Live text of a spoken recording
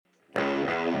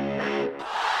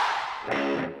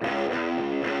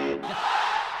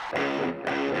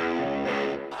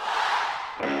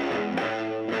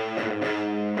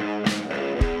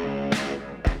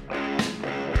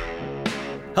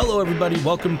Hello, everybody.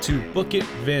 Welcome to Book It,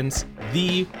 Vince,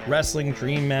 the Wrestling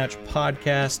Dream Match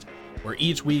podcast, where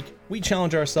each week we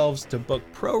challenge ourselves to book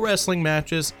pro wrestling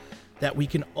matches that we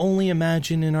can only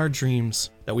imagine in our dreams,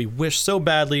 that we wish so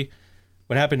badly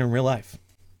would happen in real life.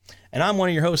 And I'm one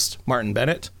of your hosts, Martin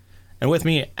Bennett. And with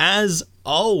me, as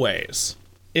always,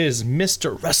 is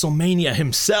Mr. WrestleMania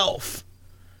himself,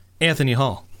 Anthony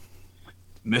Hall.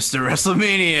 Mr.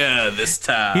 WrestleMania this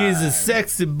time. He's a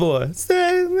sexy boy.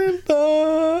 Sexy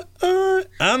boy.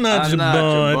 I'm not your boy.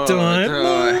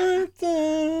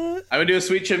 I would do a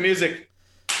sweet chin music.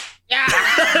 Yeah.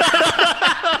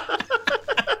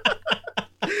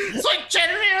 Sweet chin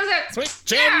music. Sweet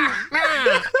chin.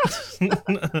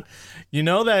 You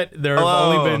know that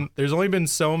there's only been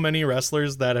so many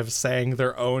wrestlers that have sang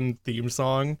their own theme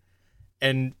song,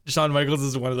 and Shawn Michaels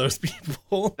is one of those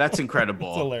people. That's incredible.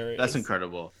 It's hilarious. That's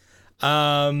incredible.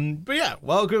 But yeah,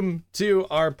 welcome to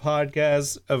our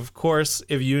podcast. Of course,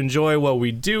 if you enjoy what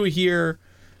we do here,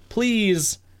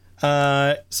 please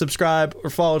subscribe or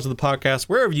follow to the podcast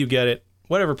wherever you get it,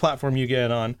 whatever platform you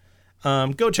get it on.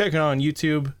 Go check it out on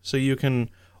YouTube so you can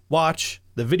watch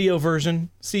the video version,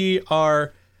 see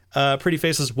our pretty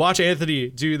faces, watch Anthony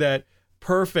do that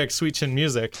perfect sweet chin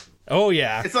music. Oh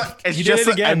yeah, it's just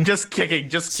again. I'm just kicking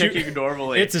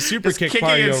normally. It's a super just kick kicking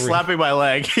party and over slapping my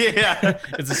leg. Yeah,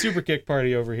 it's a super kick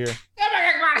party over here.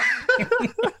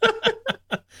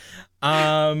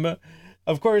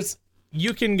 Of course,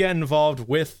 you can get involved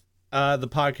with the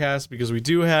podcast because we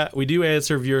do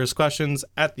answer viewers' questions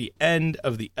at the end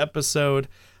of the episode,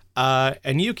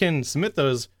 and you can submit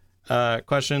those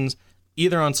questions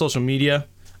either on social media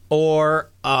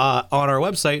or on our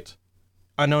website,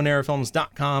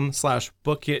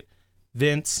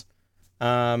 unknownerafilms.com/bookitvince.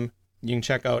 You can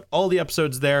check out all the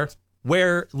episodes there,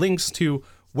 where links to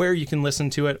where you can listen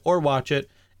to it or watch it,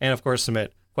 and of course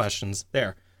submit questions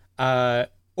there.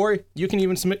 Or you can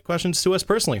even submit questions to us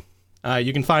personally.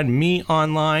 You can find me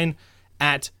online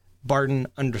at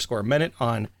Barton_Bennett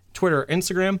on Twitter or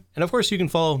Instagram, and of course you can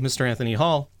follow Mr. Anthony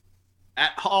Hall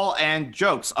at Hall and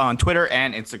Jokes on Twitter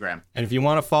and Instagram. And if you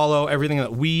want to follow everything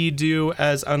that we do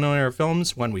as Unknown Era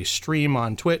Films, when we stream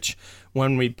on Twitch,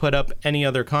 when we put up any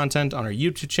other content on our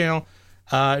YouTube channel,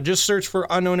 just search for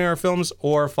Unknown Era Films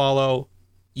or follow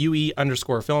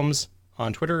UE_films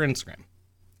on Twitter and Instagram.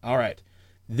 All right.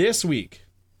 This week,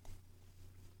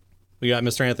 we got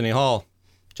Mr. Anthony Hall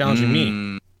challenging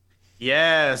me.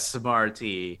 Yes,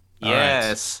 Marty.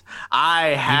 Yes, right. I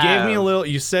have. You gave me a little.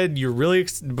 You said you're really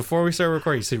before we started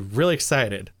recording. You said really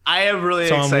excited. I am really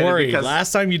excited. So I'm worried. Because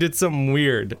last time you did something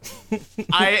weird.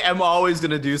 I am always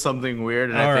gonna do something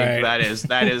weird, and I think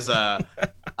that is the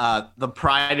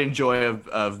pride and joy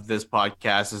of this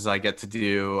podcast is I get to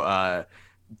do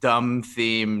dumb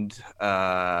themed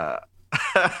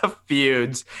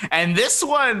feuds, and this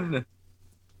one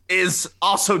is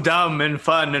also dumb and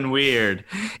fun and weird.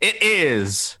 It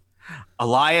is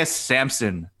Elias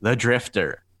Samson, the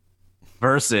Drifter,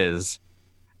 versus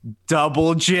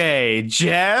Double J,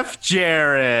 Jeff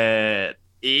Jarrett.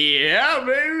 Yeah,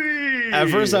 baby. At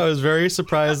first, I was very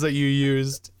surprised that you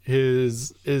used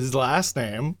his last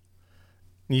name.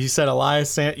 You said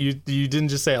Elias. You didn't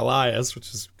just say Elias,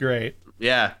 which is great.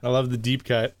 Yeah, I love the deep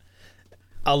cut.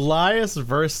 Elias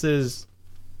versus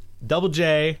Double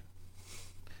J,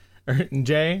 or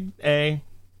J-A.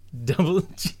 Double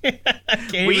J.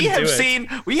 We have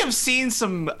seen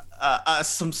some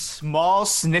small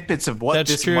snippets of what That's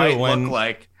this true. might look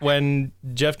like. When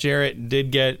Jeff Jarrett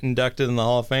did get inducted in the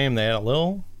Hall of Fame, they had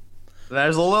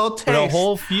there's a little taste. A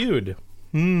whole feud.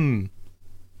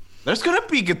 There's gonna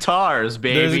be guitars,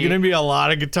 baby. There's gonna be a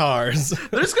lot of guitars.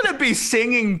 There's gonna be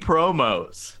singing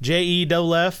promos.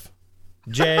 J-E-double-F,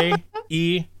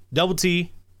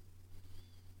 J-E-double-T,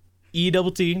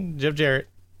 E-double-T, Jeff Jarrett.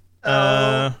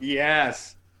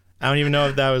 Yes. I don't even know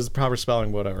if that was the proper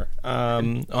spelling, but whatever. Oh,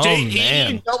 man.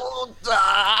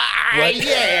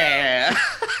 Yeah.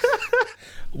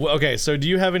 Well, okay, so do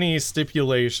you have any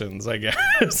stipulations, I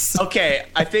guess? Okay,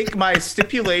 I think my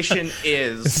stipulation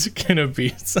is... It's going to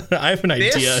be... I have an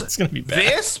idea. It's going to be bad.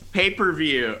 This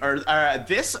pay-per-view, or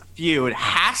this feud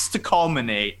has to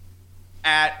culminate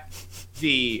at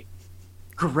the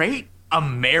Great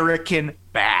American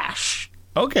Bash.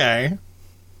 Okay.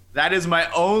 That is my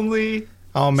only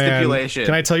stipulation.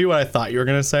 Can I tell you what I thought you were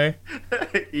going to say?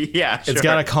 Yeah, sure. It's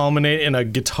got to culminate in a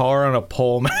guitar on a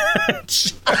pole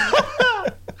match.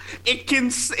 It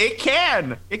can.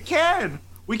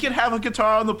 We can have a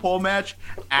guitar on the pole match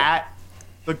at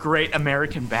the Great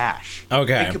American Bash.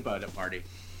 Okay. Think about it, Marty.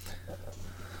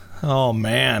 Oh,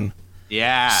 man.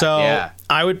 Yeah. So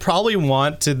I would probably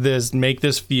want to make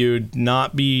this feud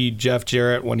not be Jeff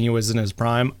Jarrett when he was in his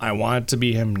prime. I want it to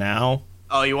be him now.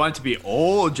 Oh, you want it to be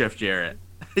old Jeff Jarrett.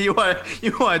 You want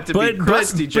it to be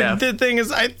crusty Jeff. But the thing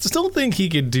is, I still think he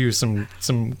could do some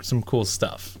cool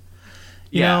stuff.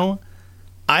 You know,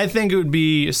 I think it would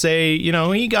be, say, you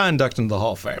know, he got inducted into the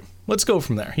Hall of Fame. Let's go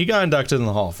from there. He got inducted in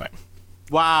the Hall of Fame.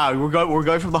 Wow, we're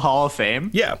going from the Hall of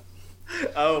Fame? Yeah.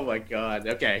 Oh my God.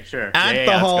 Okay, sure. At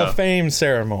the Hall of Fame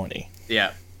ceremony.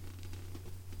 Yeah.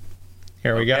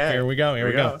 Here we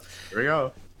go.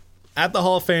 At the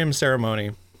Hall of Fame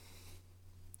ceremony,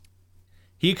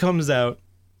 he comes out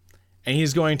and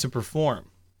he's going to perform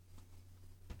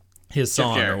his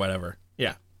song or whatever.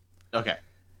 Yeah. Okay.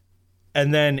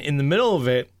 And then in the middle of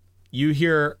it, you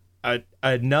hear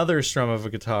another strum of a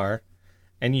guitar,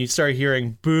 and you start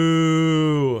hearing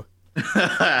boo.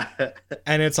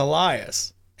 And it's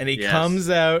Elias. And he comes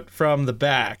out from the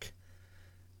back,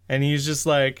 and he's just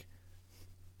like,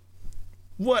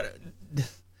 what?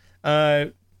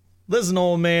 Listen,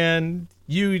 old man,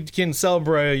 you can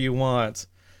celebrate all you want,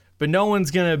 but no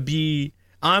one's going to be,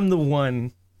 I'm the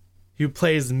one who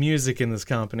plays the music in this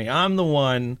company. I'm the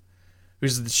one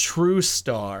who's the true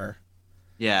star.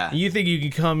 Yeah. You think you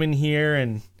can come in here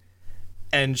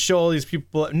and show all these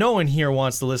people? No one here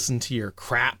wants to listen to your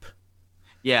crap.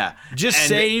 Yeah. Just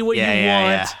say what you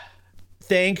want,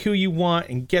 thank who you want,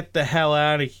 and get the hell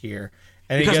out of here.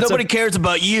 And because nobody cares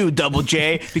about you, Double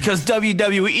J, because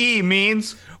WWE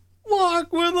means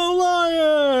walk with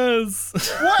Elias.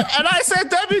 What? And I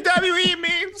said WWE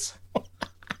means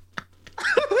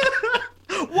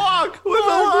walk with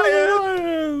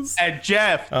Elias. And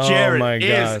Jeff Jarrett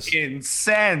is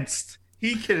incensed.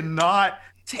 He cannot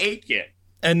take it.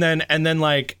 And then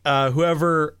like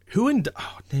who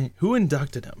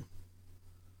inducted him?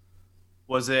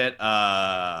 Was it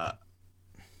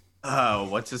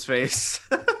what's his face?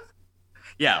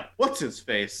 Yeah, what's his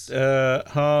face?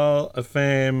 Hall of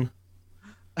Fame.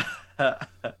 I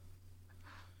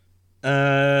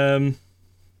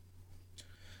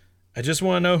just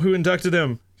want to know who inducted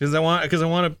him because I want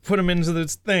to put him into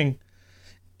this thing.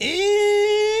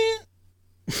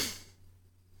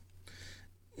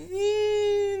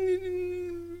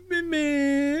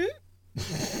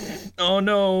 Oh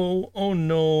no.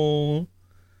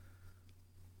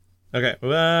 Okay.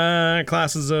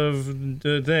 Classes of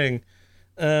the thing.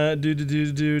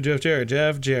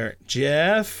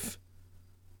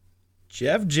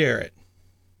 Jeff Jarrett.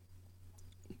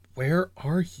 Where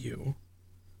are you?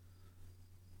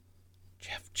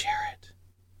 Jeff Jarrett.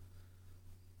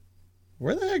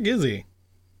 Where the heck is he?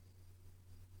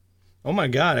 Oh my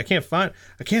God, I can't find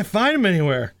him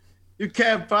anywhere. You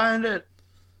can't find it.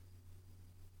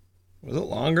 Was it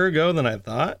longer ago than I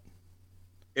thought?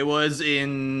 It was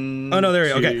in. Oh no, there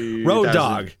you go. Okay, Road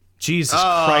Dogg. Jesus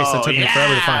Christ, that took me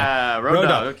forever to find. Road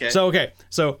Dogg. Okay.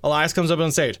 So Elias comes up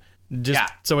on stage, just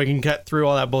so we can cut through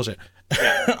all that bullshit.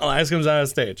 Yeah. Elias comes out on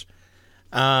stage.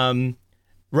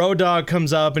 Road Dogg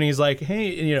comes up and he's like,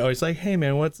 "Hey," he's like, "Hey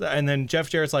man, what's that?" And then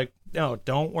Jeff Jarrett's like, "No,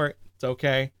 don't worry, it's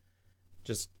okay.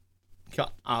 Just,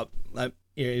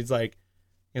 he's like,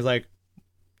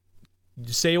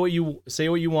 say what you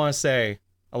want to say,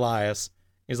 Elias."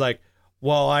 He's like,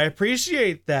 "Well, I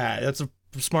appreciate that. That's the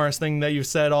smartest thing that you've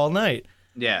said all night."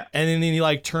 Yeah. And then he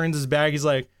like turns his back. He's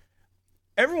like,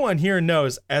 "Everyone here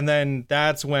knows." And then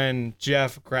that's when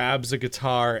Jeff grabs a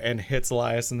guitar and hits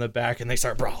Elias in the back, and they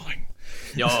start brawling.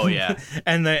 Oh yeah.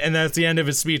 and that's the end of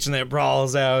his speech, and it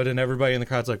brawls out, and everybody in the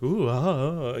crowd's like, "Ooh,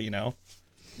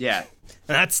 Yeah.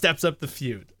 And that steps up the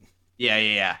feud.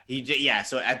 Yeah.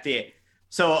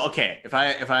 So okay, if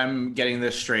I'm getting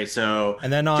this straight, so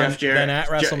and then Jeff Jarrett, then at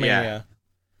WrestleMania,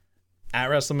 at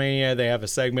WrestleMania they have a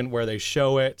segment where they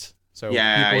show it, so people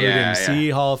who didn't see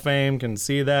Hall of Fame can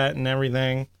see that and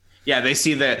everything. Yeah, they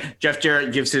see that Jeff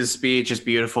Jarrett gives his speech, it's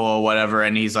beautiful or whatever,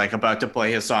 and he's like about to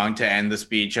play his song to end the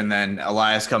speech, and then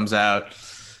Elias comes out,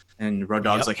 and Road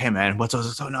Dogg's like, "Hey man, what's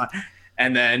so not?"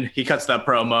 And then he cuts that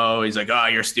promo. He's like, "Oh,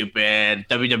 you're stupid.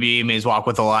 WWE means walk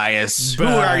with Elias. Who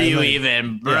are you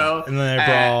even, bro?" Yeah. And then they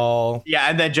brawl. Yeah,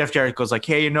 and then Jeff Jarrett goes like,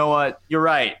 "Hey, you know what? You're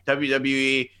right.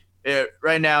 WWE,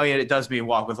 right now, it does mean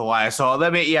walk with Elias. So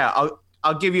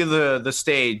I'll give you the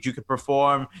stage. You can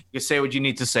perform. You can say what you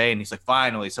need to say." And he's like,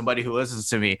 "Finally, somebody who listens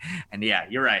to me." And yeah,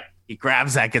 you're right. He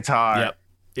grabs that guitar. Yep.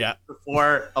 Yeah.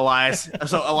 Before Elias.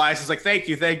 So Elias is like, "Thank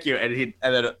you. And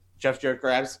then Jeff Jarrett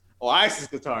grabs Elias's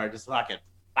guitar, just fucking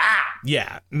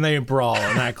yeah, and they brawl,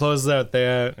 and that closes out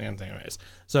there. Anyways,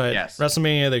 so at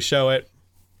WrestleMania they show it.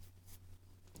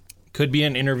 Could be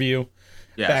an interview,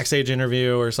 backstage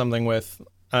interview or something with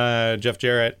Jeff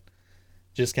Jarrett,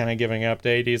 just kind of giving an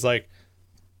update. He's like,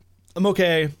 I'm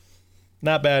okay.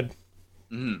 Not bad.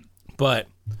 Mm-hmm. But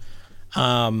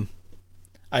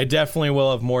I definitely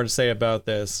will have more to say about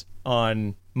this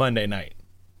on Monday night.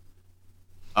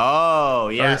 Oh,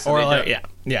 yeah.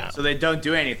 Yeah. So they don't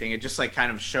do anything. It just like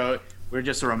kind of we're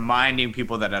just reminding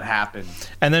people that it happened.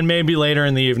 And then maybe later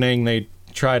in the evening they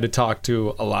try to talk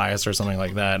to Elias or something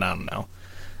like that. I don't know.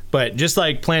 But just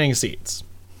like planting seeds.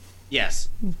 Yes.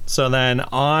 So then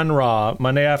on Raw,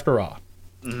 Monday after Raw,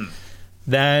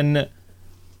 then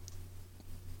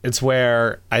it's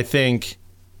where I think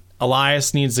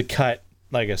Elias needs to cut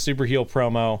like a super heel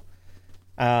promo.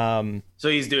 So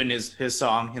he's doing his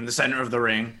song in the center of the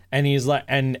ring, and he's like,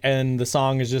 and the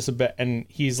song is just a bit, and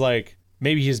he's like,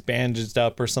 maybe he's bandaged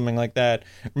up or something like that,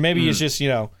 or maybe he's just,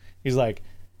 he's like,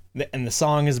 and the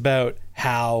song is about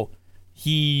how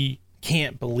he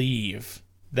can't believe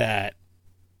that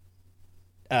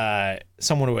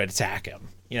someone would attack him.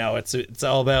 It's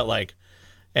all about like,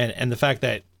 and the fact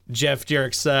that Jeff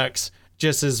Jarrett sucks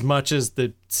just as much as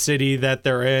the city that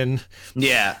they're in.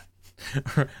 Yeah.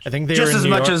 I think they just were in as New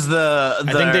much York. as I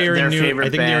think they were their in favorite I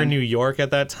think band. they were in New York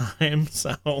at that time.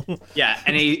 So yeah,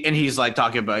 and he's like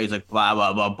talking about, he's like blah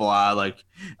blah blah blah, like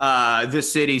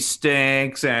this city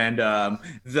stinks, and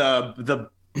the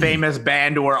famous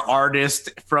band or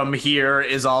artist from here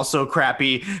is also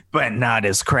crappy, but not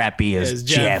as crappy as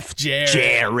Jeff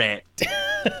Jarrett.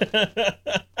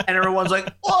 And everyone's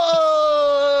like,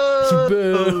 whoa,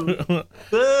 boo.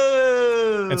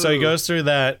 boo. And so he goes through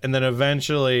that, and then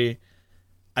eventually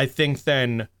I think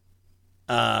then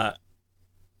Road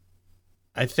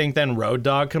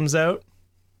Dogg comes out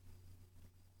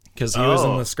because he was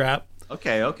in the scrap.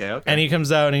 Okay. And he comes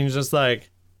out and he's just like,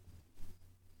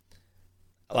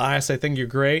 Elias, I think you're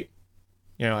great.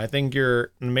 I think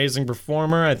you're an amazing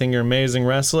performer. I think you're an amazing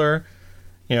wrestler.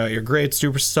 You're a great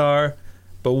superstar.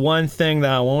 But one thing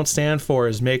that I won't stand for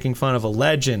is making fun of a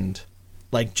legend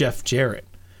like Jeff Jarrett,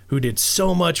 who did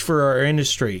so much for our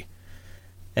industry.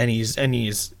 And he's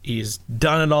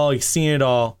done it all. He's seen it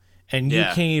all, and you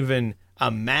can't even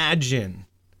imagine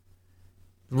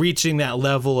reaching that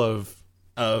level of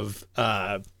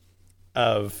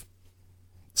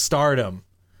stardom.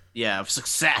 Yeah, of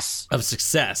success.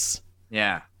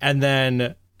 Yeah, and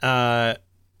then that's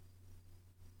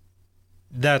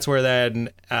where then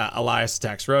Elias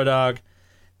attacks Road Dogg,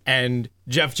 and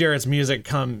Jeff Jarrett's music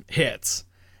hits,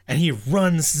 and he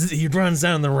runs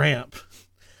down the ramp.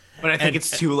 But I think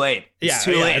it's too late. It's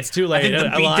too late. I think the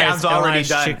beatdown's already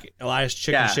done. Elias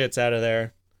chicken shit's out of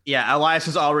there. Yeah, Elias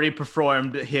has already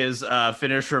performed his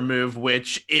finisher move,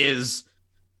 which is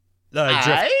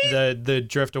the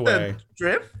drift away. The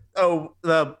drift? Oh,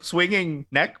 the swinging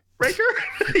neck breaker?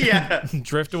 Yeah.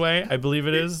 Drift away, I believe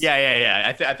it is. Yeah.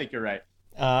 I think you're right.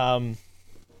 And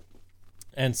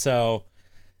so,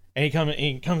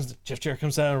 Jeff Jarrett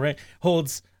comes down the ring,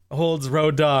 holds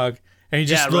Road Dogg. And he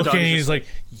just looking, and he's like,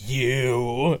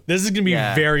 "You." This is gonna be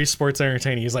very sports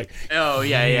entertaining. He's like, "Oh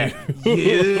yeah,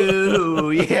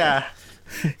 you, yeah,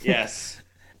 yes."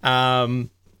 And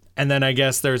then I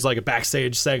guess there's like a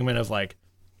backstage segment of like,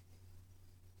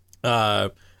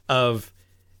 at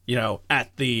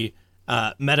the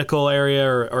medical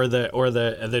area or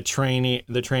the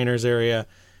trainers area,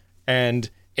 and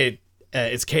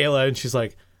it's Kayla, and she's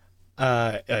like,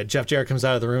 Jeff Jarrett comes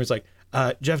out of the room. He's like,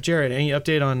 Jeff Jarrett, any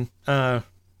update on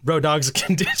Road Dogg's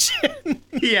condition?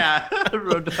 Yeah,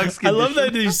 Road Dogg's condition. I love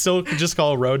that he's still just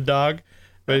called Road Dogg,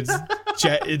 but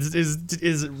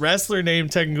his wrestler name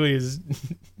technically is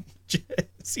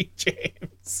Jesse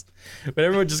James, but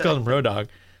everyone just calls him Road Dogg.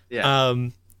 Yeah.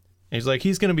 And he's like,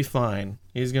 he's gonna be fine.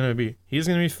 He's gonna be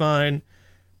fine,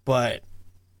 but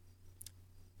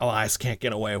Elias can't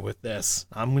get away with this.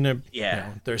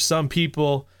 There's some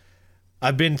people.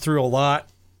 I've been through a lot.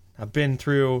 I've been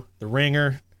through the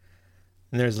ringer,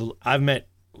 and I've met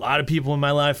a lot of people in my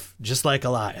life just like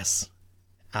Elias,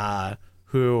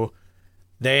 who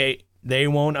they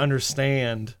won't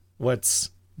understand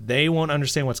what's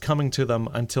coming to them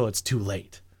until it's too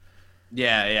late.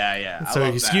 Yeah. So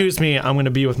excuse me, I'm going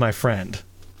to be with my friend.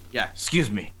 Yeah,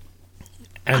 excuse me.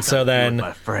 And so then,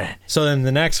 my friend. So then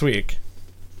the next week,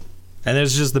 and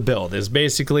this is just the build. It's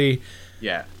basically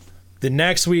the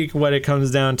next week, what it comes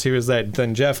down to is that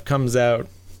then Jeff comes out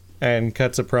and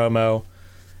cuts a promo,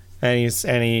 and he's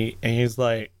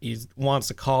like, he wants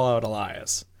to call out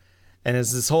Elias, and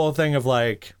it's this whole thing of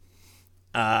like,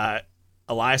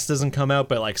 Elias doesn't come out,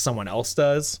 but like someone else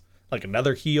does, like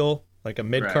another heel, like a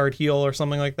mid-card heel or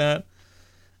something like that.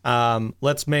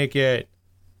 Let's make it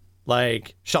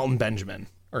like Shelton Benjamin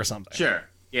or something. Sure.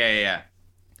 Yeah.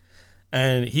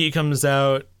 And he comes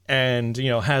out and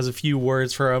has a few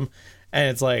words for him, and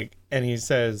it's like, and he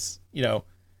says, you know,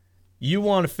 you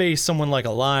want to face someone like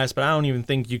Elias, but I don't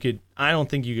think you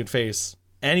could face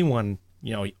anyone,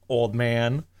 you know, old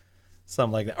man,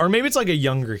 something like that. Or maybe it's like a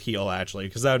younger heel, actually,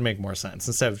 because that would make more sense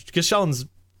instead of, because Shelton's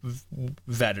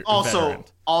veteran.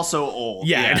 Also old.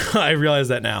 Yeah. I realize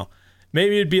that now.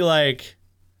 Maybe it'd be like,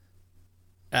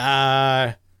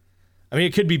 I mean,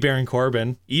 it could be Baron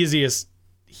Corbin, easiest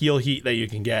heel heat that you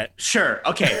can get. Sure.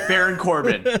 Okay, Baron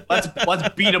Corbin. Let's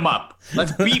beat him up.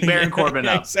 Let's beat Baron Corbin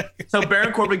up. Exactly. So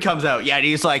Baron Corbin comes out. Yeah, and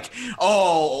he's like,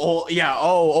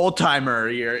 old timer.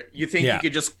 You think you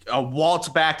could just waltz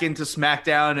back into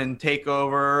SmackDown and take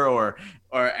over, or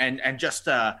just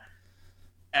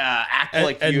act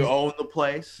like you own the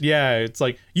place? Yeah, it's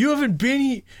like you haven't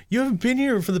been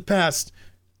here for the past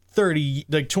 30,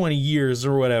 like 20 years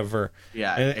or whatever.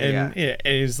 Yeah. And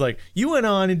it's like, you went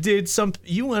on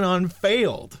and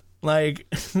failed. Like,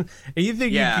 and you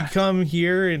think you could come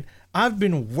here, and I've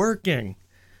been working.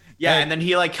 Yeah. And then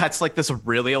he like cuts like this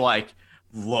really like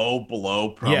low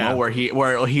blow promo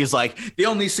where he's like, the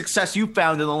only success you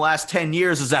found in the last 10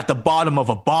 years is at the bottom of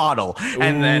a bottle.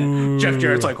 And then Jeff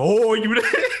Jarrett's like, oh, you.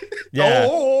 Yeah.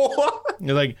 Oh.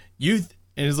 You're like,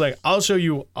 and he's like, I'll show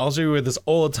you what this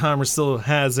old timer still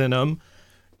has in him.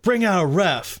 Bring out a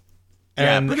ref.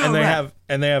 And they have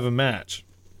a match.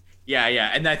 Yeah.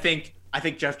 And I think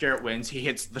Jeff Jarrett wins. He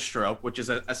hits the stroke, which is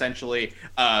essentially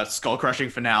a skull crushing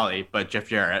finale, but Jeff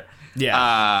Jarrett.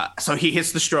 Yeah. So he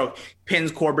hits the stroke,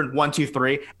 pins Corbin 1, 2,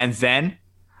 3, and then,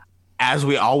 as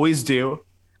we always do,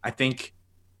 I think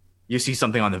you see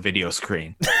something on the video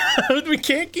screen. We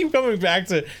can't keep coming back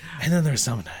to, and then there's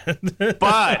something.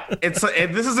 But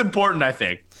this is important, I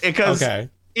think, because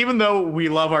even though we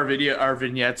love our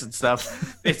vignettes and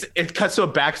stuff, it cuts to a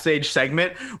backstage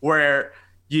segment where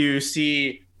you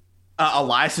see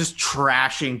Elias is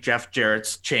trashing Jeff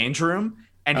Jarrett's change room,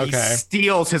 and he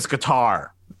steals his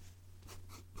guitar.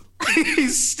 He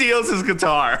steals his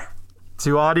guitar.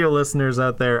 To audio listeners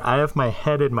out there, I have my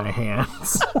head in my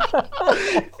hands.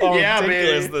 Yeah,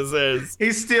 ridiculous man. This is.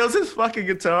 He steals his fucking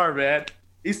guitar, man.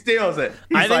 He steals it.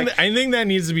 I think that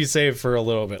needs to be saved for a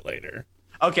little bit later.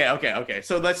 Okay.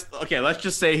 So let's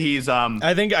just say he's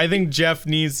I think Jeff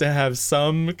needs to have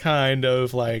some kind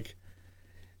of like,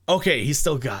 okay, he's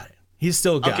still got it. He's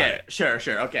still got it. Okay, sure.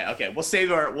 Okay. We'll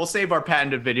save our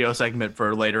patented video segment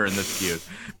for later in this feud.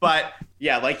 But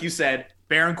yeah, like you said,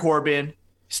 Baron Corbin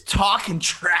is talking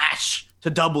trash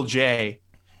to Double J,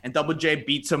 and Double J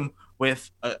beats him with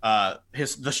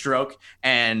the stroke,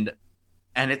 and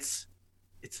it's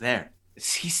there.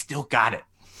 He's still got it.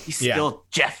 He's still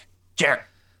Jeff Jarrett.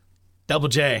 Double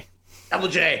J.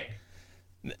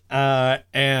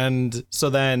 And so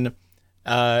then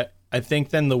I think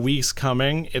then the weeks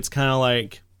coming, it's kind of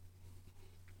like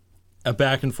a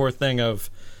back and forth thing of,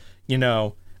 you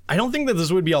know, I don't think that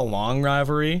this would be a long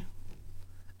rivalry.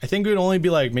 I think it would only be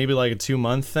like maybe like a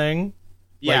 2-month thing.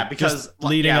 Yeah, like because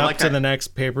leading up to the next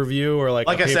pay-per-view, or like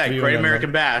I said, Great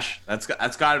American Bash. That's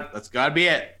got to be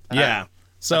it. Yeah.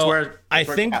 So I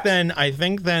think then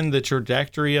the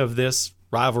trajectory of this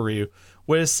rivalry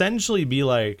would essentially be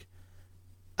like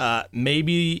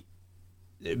maybe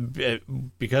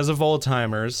because of old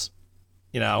timers,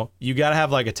 you know, you got to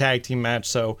have like a tag team match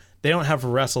so they don't have to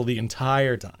wrestle the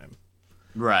entire time.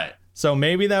 Right. So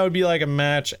maybe that would be like a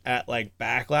match at like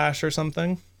Backlash or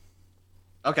something.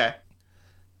 Okay.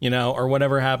 You know, or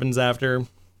whatever happens after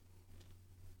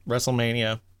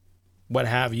WrestleMania, what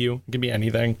have you. It could be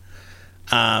anything.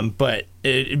 But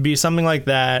it'd be something like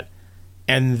that.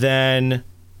 And then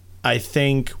I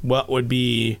think what would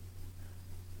be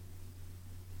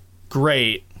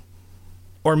great,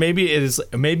 or maybe it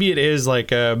is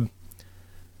like a,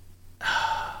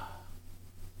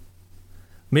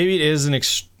 maybe it is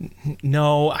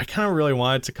no, I kind of really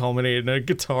want it to culminate in a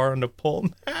guitar and a pole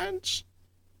match.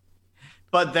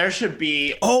 But there should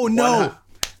be. Oh no!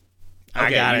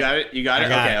 Okay, you got it.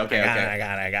 Okay. I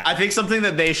got it. I think something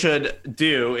that they should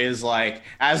do is like,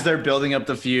 as they're building up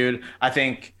the feud, I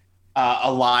think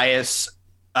Elias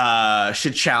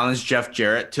should challenge Jeff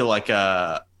Jarrett to like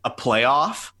a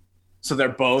playoff, so they're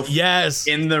both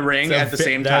in the ring at the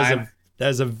same time. That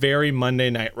is a very Monday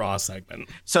Night Raw segment.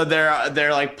 So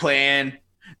they're like playing,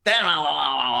 and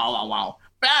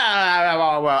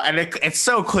it's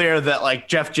so clear that like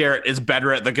Jeff Jarrett is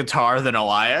better at the guitar than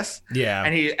Elias. Yeah.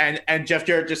 And Jeff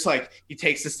Jarrett just like, he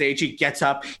takes the stage, he gets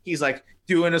up, he's like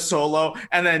doing a solo,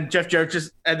 and then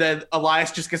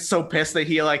Elias just gets so pissed that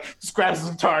he like just grabs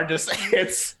the guitar and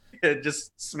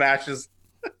just smashes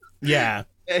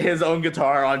his own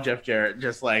guitar on Jeff Jarrett.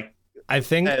 Just like, I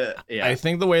think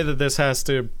the way that this has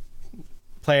to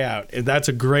play out, that's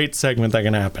a great segment that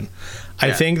can happen.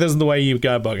 I think this is the way you've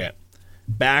got to book it.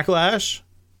 Backlash,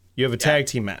 you have a tag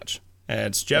team match. And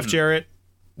it's Jeff Jarrett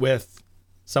with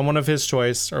someone of his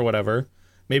choice or whatever.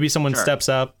 Maybe someone steps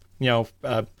up,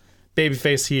 babyface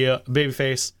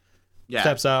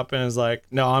steps up and is like,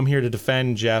 no, I'm here to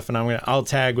defend Jeff, and I'll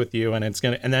tag with you, and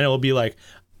then it'll be like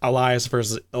Elias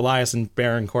and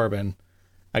Baron Corbin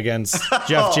against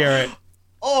Jeff Jarrett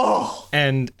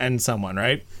and someone,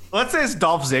 right? Let's say it's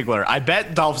Dolph Ziggler. I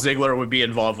bet Dolph Ziggler would be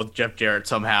involved with Jeff Jarrett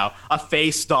somehow. A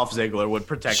face Dolph Ziggler would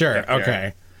protect Jeff Jarrett.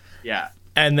 Okay. Yeah.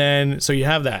 And then, so you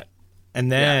have that.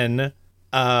 And then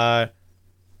the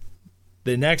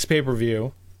next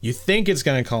pay-per-view, you think it's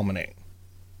going to culminate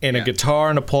in a guitar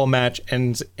and a pole match,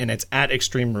 and it's at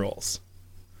Extreme Rules.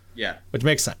 Yeah. Which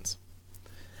makes sense.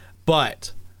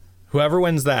 But whoever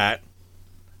wins that,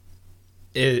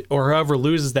 or whoever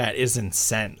loses that, is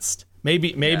incensed.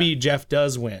 Maybe Jeff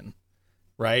does win,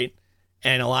 right?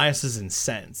 And Elias is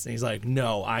incensed. And he's like,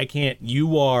 no, I can't.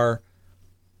 You are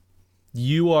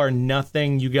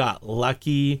nothing. You got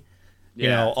lucky. You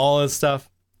know, all this stuff.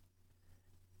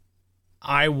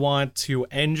 I want to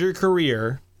end your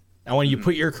career. I want you to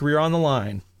put your career on the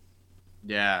line.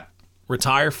 Yeah.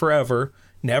 Retire forever.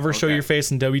 Never show your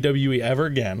face in WWE ever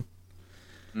again.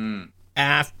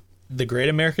 At the Great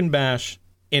American Bash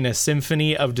in a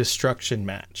Symphony of Destruction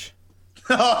match.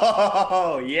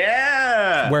 Oh,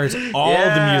 yeah. Where it's all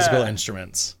the musical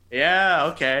instruments. Yeah,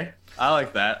 okay. I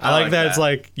like that. I like that. It's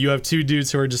like you have two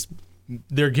dudes who are just,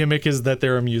 their gimmick is that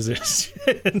they're a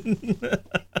musician.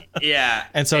 Yeah.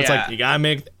 And so it's like, you gotta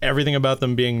make everything about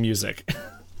them being music.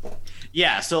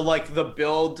 Yeah, so like the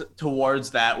build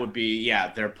towards that would be,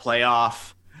 their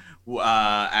playoff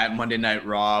at Monday Night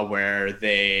Raw, where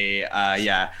they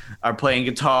are playing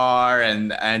guitar,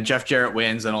 and Jeff Jarrett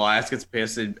wins, and Elias gets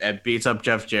pissed and beats up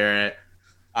Jeff Jarrett.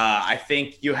 I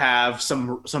think you have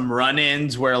some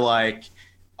run-ins where like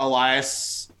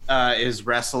Elias is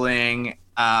wrestling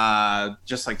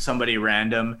just like somebody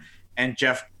random, and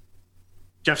Jeff's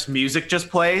music just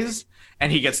plays,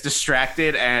 and he gets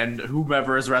distracted, and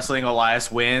whomever is wrestling Elias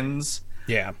wins.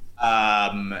 Yeah.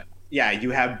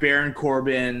 You have Baron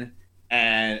Corbin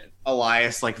and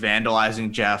Elias like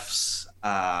vandalizing Jeff's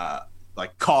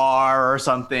like car or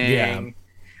something.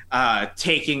 Yeah.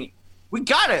 We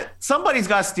got it. Somebody's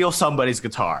got to steal somebody's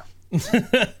guitar. I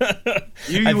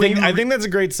think that's a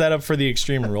great setup for the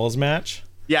Extreme Rules match.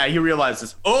 Yeah, he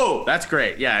realizes, that's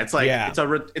great. Yeah, it's like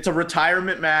it's a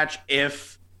retirement match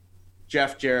if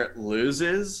Jeff Jarrett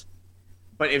loses,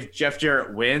 but if Jeff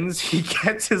Jarrett wins, he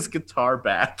gets his guitar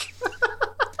back.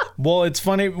 Well, it's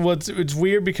funny. Well, it's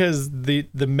weird because the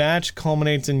match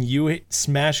culminates in you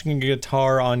smashing a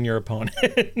guitar on your opponent.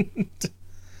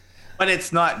 But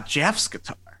it's not Jeff's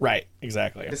guitar. Right,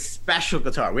 exactly. A special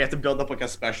guitar. We have to build up like a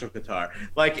special guitar.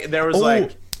 Like there was I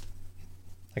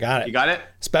got it. You got it?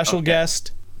 Special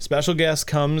guest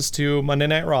comes to Monday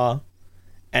Night Raw,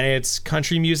 and it's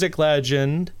country music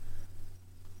legend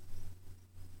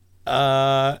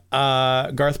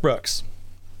Garth Brooks.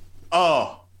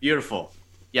 Oh, beautiful.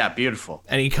 Yeah, beautiful.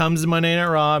 And he comes to Monday Night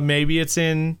Raw. Maybe it's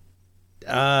in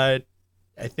I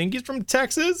think he's from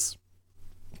Texas.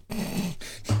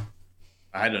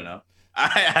 I don't know.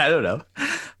 I don't know.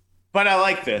 But I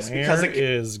like this because it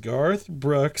is Garth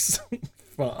Brooks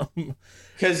from.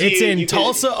 Because it's in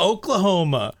Tulsa,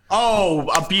 Oklahoma. Oh,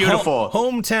 a beautiful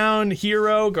hometown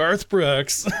hero, Garth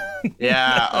Brooks.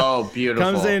 Yeah. Oh, beautiful.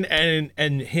 Comes in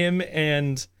and him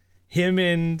and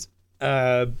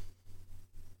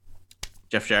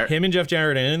Jeff Jarrett. Him and Jeff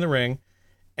Jarrett are in the ring,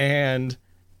 and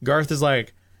Garth is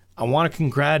like, I want to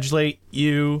congratulate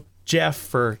you, Jeff,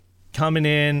 for coming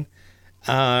in,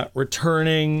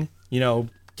 returning,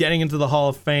 getting into the Hall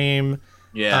of Fame.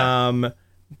 Yeah.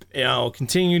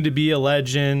 Continue to be a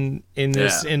legend in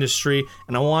this industry,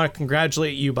 and I want to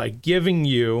congratulate you by giving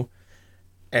you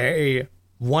a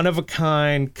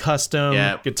one-of-a-kind custom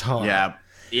guitar. Yeah.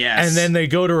 Yes. And then they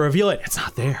go to reveal it. It's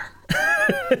not there.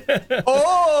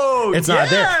 It's not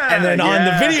there. And then on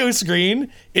the video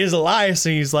screen is Elias,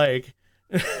 and he's like,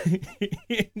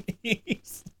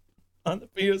 he's on the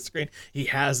video screen. He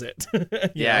has it.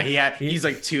 He's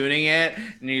like tuning it,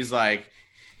 and he's like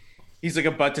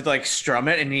about to like strum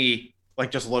it, and he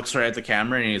like just looks right at the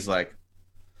camera, and he's like,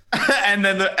 and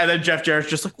then Jeff Jarrett's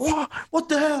just like, what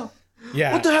the hell?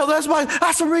 Yeah. What the hell? That's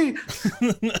for me.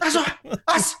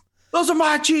 Those are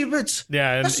my achievements.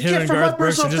 Yeah, and that's him and Garth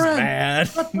Brooks are just mad.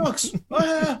 Brooks.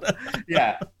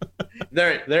 Yeah.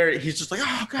 There. He's just like,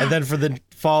 oh god. And then for the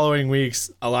following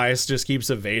weeks, Elias just keeps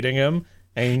evading him,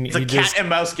 and it's a cat and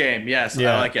mouse game. Yes,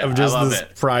 I like it. Of just I love this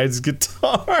it. pride's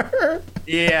guitar.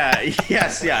 Yeah.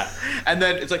 Yes. Yeah. And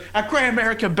then it's like a Great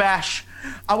American Bash.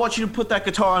 I want you to put that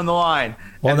guitar on the line.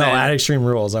 Well, no, at Extreme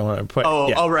Rules, I want to put.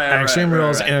 At Extreme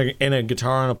Rules in a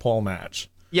guitar on a pole match.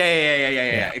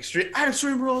 Yeah.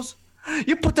 Extreme Rules.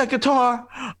 You put that guitar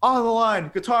on the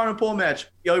line, guitar on a pole match.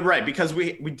 You're right, because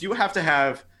we do have to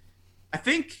have. I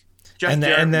think Jeff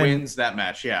Jarrett wins that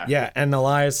match. Yeah. Yeah, and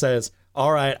Elias says,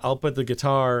 "All right, I'll put the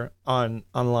guitar on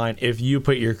the line if you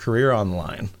put your career on the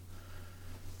line."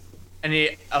 And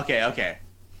okay.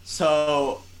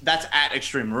 So that's at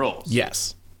Extreme Rules.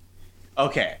 Yes.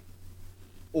 Okay.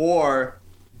 Or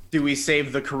do we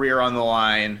save the career on the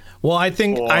line? Well, I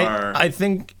think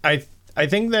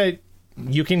that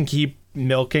you can keep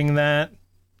milking that,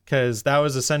 because that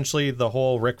was essentially the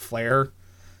whole Ric Flair,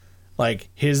 like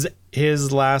his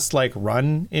last like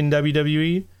run in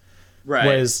WWE.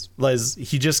 Right. Was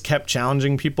he just kept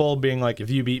challenging people, being like, if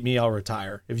you beat me, I'll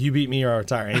retire. If you beat me, I'll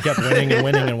retire. And he kept winning and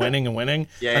winning and winning and winning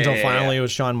until finally it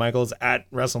was Shawn Michaels at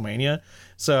WrestleMania.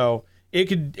 So it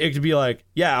could be like,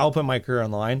 yeah, I'll put my career on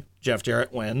the line. Jeff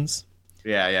Jarrett wins.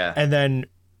 Yeah. And then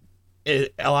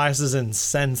Elias is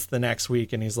incensed the next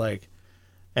week, and he's like,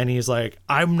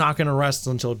 I'm not going to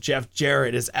wrestle until Jeff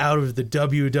Jarrett is out of the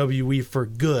WWE for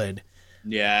good.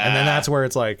 Yeah. And then that's where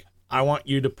it's like, I want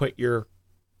you to put your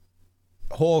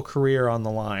whole career on the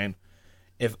line.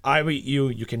 If I beat you,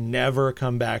 you can never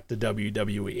come back to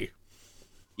WWE.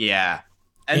 Yeah.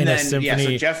 And then so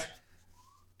Jeff,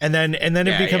 and then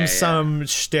it becomes some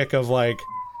shtick of like,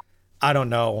 I don't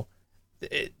know,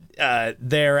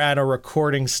 they're at a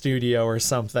recording studio or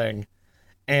something,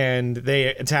 and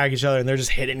they attack each other, and they're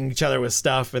just hitting each other with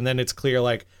stuff, and then it's clear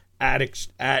like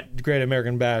at Great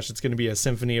American Bash it's going to be a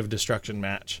Symphony of Destruction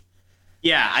match.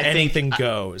 Yeah, anything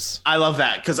goes. I love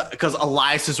that because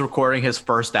Elias is recording his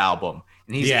first album,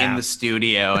 and he's in the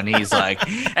studio, and he's like,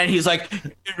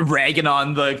 ragging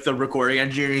on the recording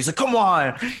engineer. He's like, "Come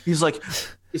on!" He's like,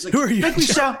 "Who are you? Make me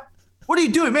sound. What are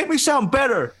you doing? Make me sound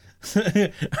better."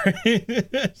 I'm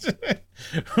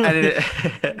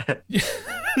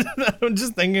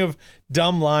just thinking of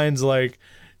dumb lines like,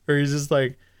 where he's just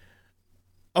like,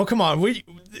 "Oh, come on, we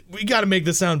got to make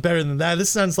this sound better than that. This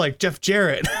sounds like Jeff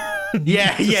Jarrett."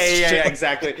 Yeah,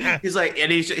 exactly. He's like,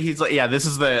 and he's like, yeah, this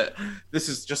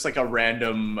is just like a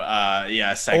random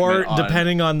segment. Or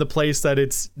depending on the place that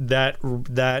it's that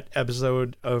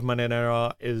episode of Monday Night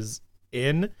Raw is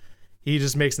in, he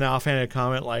just makes an offhanded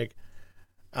comment like,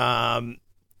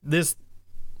 he's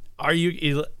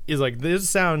like, this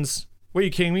sounds, what are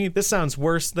you kidding me? This sounds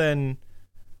worse than,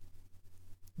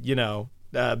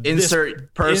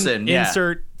 insert person,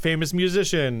 insert famous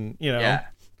musician, Yeah.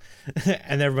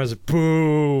 And everyone's like,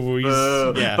 boo.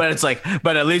 Yeah. But it's like,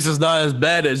 but at least it's not as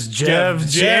bad as Jeff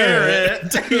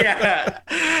Jarrett. Yeah.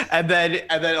 And then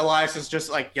Elias is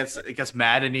just like gets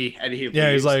mad and he leaves.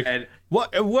 He's like,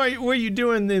 what are you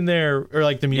doing in there? Or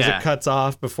like the music cuts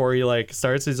off before he like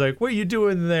starts. He's like, what are you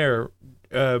doing there?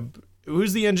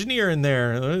 Who's the engineer in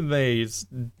there? And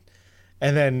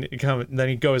then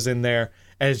he goes in there.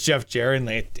 And it's Jeff Jarrett, and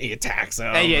he attacks him.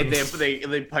 And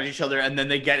they punch each other, and then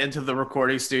they get into the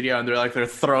recording studio, and they're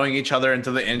throwing each other into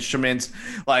the instruments.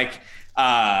 Like,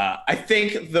 I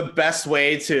think the best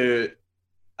way to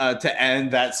end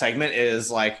that segment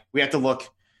is like we have to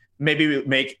maybe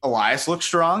make Elias look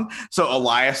strong. So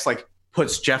Elias like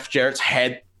puts Jeff Jarrett's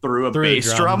head through a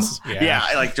bass drum. Yeah,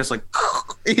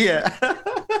 yeah.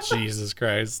 Jesus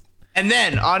Christ. And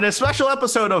then on a special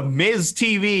episode of Miz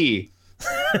TV.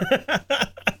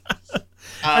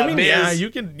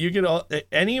 You could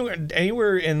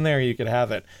anywhere in there you could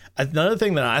have it. Another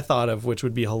thing that I thought of, which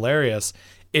would be hilarious,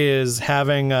 is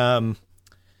having when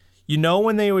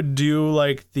they would do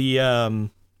like the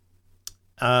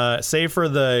say for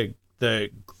the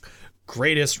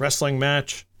greatest wrestling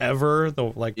match ever, the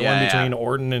one between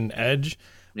Orton and Edge,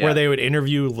 where they would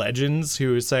interview legends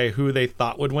who would say who they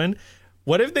thought would win.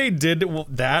 What if they did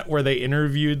that where they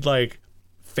interviewed like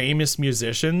famous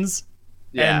musicians,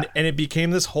 and it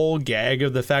became this whole gag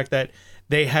of the fact that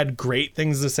they had great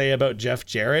things to say about Jeff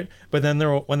Jarrett, but then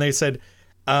when they said,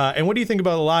 and what do you think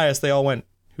about Elias? They all went,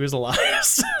 "Who's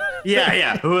Elias?"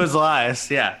 Yeah. Who is Elias?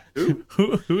 Yeah.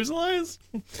 Who's Elias?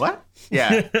 What?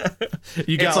 Yeah.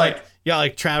 You got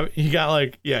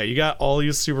you got all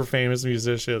these super famous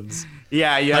musicians.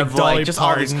 Yeah, you have Dolly just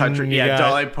Parton, all these country. Yeah,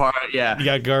 Dolly Parton. Yeah, you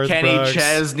got Garth Kenny Brooks.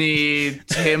 Chesney,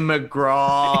 Tim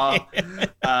McGraw,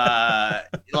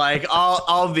 like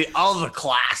all the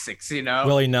classics.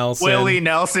 Willie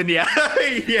Nelson. Yeah.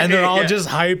 And they're all just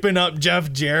hyping up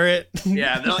Jeff Jarrett.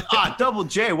 Yeah, they're like, Double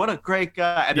J, what a great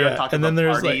guy. And they're talking about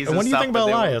there's parties and what do you think about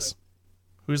Elias?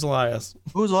 Who's Elias?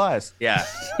 Who's Elias? Yeah.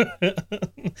 And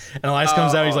Elias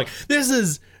comes out. He's like, "This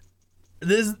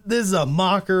is a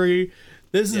mockery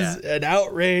This is an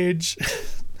outrage.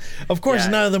 Of course,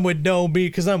 none of them would know me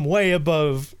because I'm way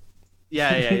above.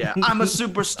 Yeah. I'm a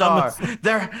superstar.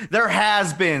 They're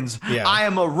has-beens. Yeah. I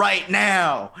am a right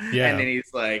now. Yeah. And then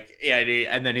he's like,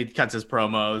 and then he cuts his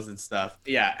promos and stuff.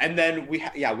 Yeah. And then we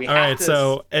have All right. this.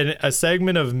 So a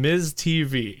segment of Miz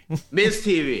TV. Miz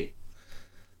TV.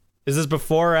 Is this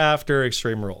before or after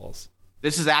Extreme Rules?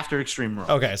 This is after Extreme Rules.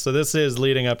 Okay. So this is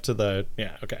leading up to the,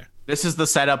 okay. This is the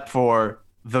setup for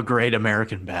the Great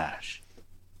American Bash.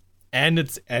 And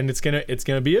it's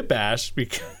gonna be a bash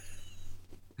because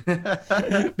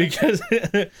because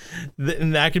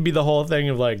and that could be the whole thing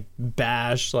of like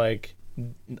bash, like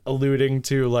alluding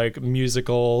to like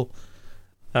musical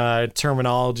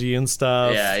terminology and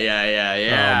stuff. Yeah.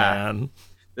 Oh man,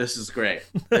 this is great.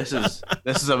 This is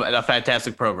a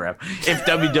fantastic program. If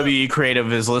WWE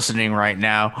Creative is listening right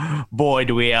now, boy,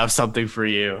 do we have something for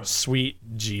you. Sweet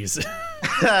Jesus.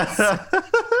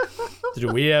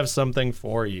 Do we have something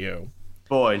for you?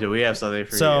 Boy, do we have something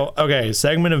for you. So, okay,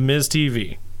 segment of Miz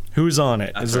TV. Who's on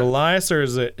it? Is it Elias or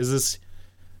is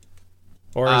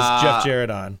Jeff Jarrett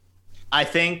on? I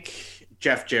think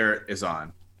Jeff Jarrett is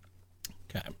on.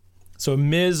 Okay. So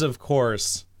Miz, of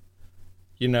course,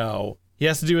 he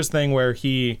has to do his thing where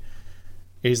he's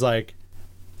like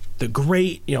the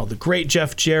great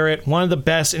Jeff Jarrett, one of the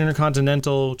best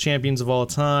Intercontinental champions of all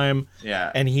time.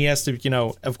 Yeah. And he has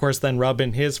to, of course, then rub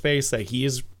in his face that he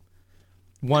is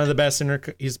one of the best,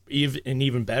 he's an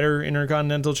even better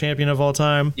Intercontinental champion of all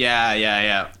time.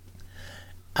 Yeah.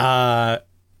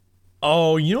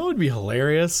 Oh, you know what would be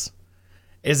hilarious?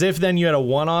 Is if then you had a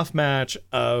one-off match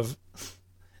of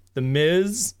The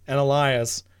Miz and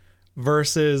Elias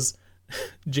versus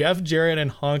Jeff Jarrett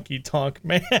and Honky Tonk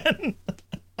Man.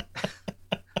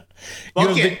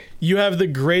 You have the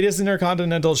greatest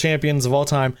Intercontinental champions of all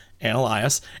time, and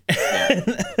Elias. Yeah.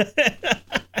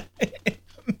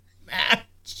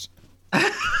 Match.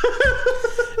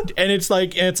 And it's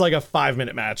like a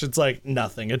 5-minute match. It's like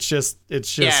nothing. It's just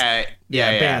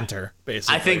banter,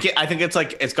 basically. I think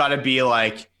it's got to be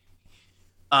like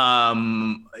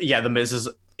the Miz is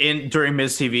during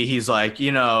Miz TV, he's like,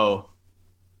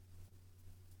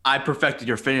 I perfected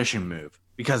your finishing move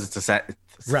because it's a set.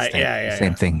 Right.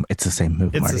 Same thing. It's the same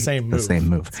move. It's Marty. the same move. The same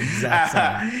move. It's the exact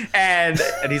same. and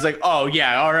he's like, oh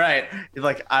yeah, all right. He's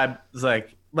like, I was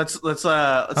like, let's.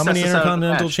 How many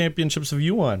Intercontinental championships have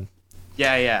you won?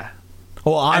 Yeah.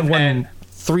 Well, I've won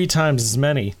 3 times as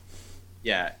many.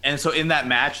 Yeah, and so in that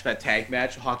match, that tag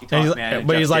match, Honky Tonk Man.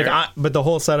 But he's like, but the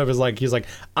whole setup is like, he's like,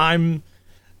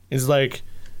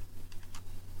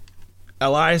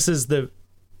 Elias is the.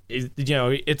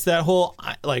 It's that whole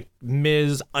like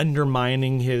Miz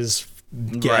undermining his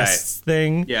guests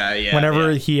thing. Yeah.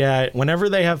 Whenever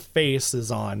they have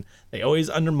faces on, they always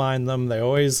undermine them. They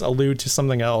always allude to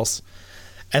something else,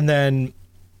 and then,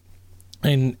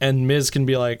 and Miz can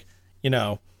be like,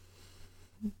 well,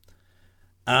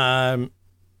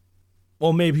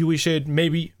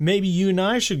 maybe you and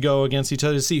I should go against each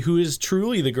other to see who is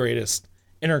truly the greatest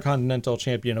Intercontinental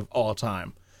champion of all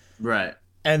time. Right.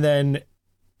 And then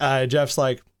Jeff's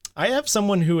like, I have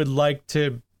someone who would like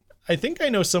to, I think I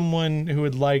know someone who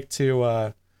would like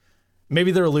to,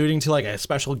 maybe they're alluding to like a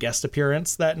special guest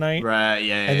appearance that night. Right.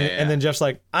 Yeah. And then Jeff's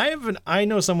like, I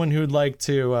know someone who would like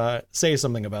to say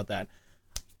something about that.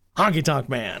 Honky Tonk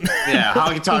Man. Yeah.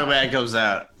 Honky Tonk Man comes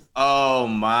out. Oh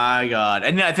my God.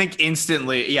 And I think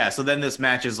instantly, so then this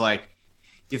match is like,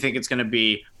 you think it's going to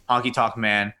be Honky Tonk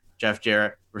Man, Jeff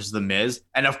Jarrett versus The Miz.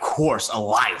 And of course,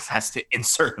 Elias has to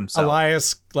insert himself.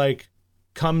 Elias like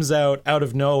comes out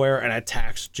of nowhere and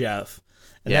attacks Jeff.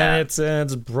 And then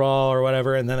it's brawl or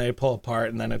whatever. And then they pull apart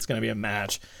and then it's going to be a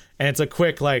match. And it's a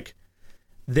quick like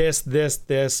this.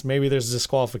 Maybe there's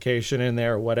disqualification in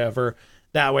there or whatever.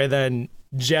 That way then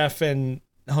Jeff and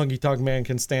Honky Tonk Man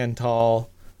can stand tall.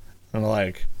 And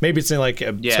like maybe it's like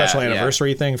a special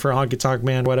anniversary thing for Honky Tonk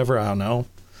Man, whatever. I don't know.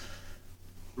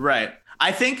 Right.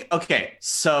 I think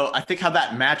so I think how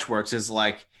that match works is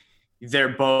like they're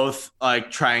both like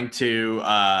trying to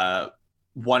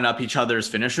one up each other's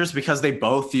finishers because they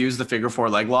both use the figure 4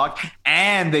 leg lock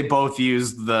and they both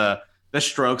use the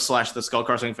stroke / the skull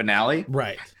crushing finale.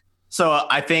 Right. So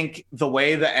I think the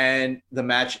way the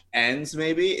match ends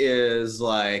maybe is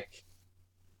like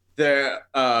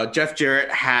Jeff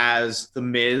Jarrett has The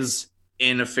Miz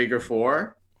in a figure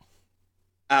 4.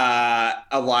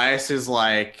 Elias is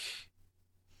like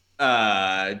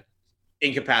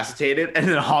incapacitated, and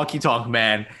then Honky Tonk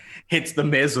Man hits The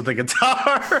Miz with a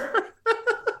guitar.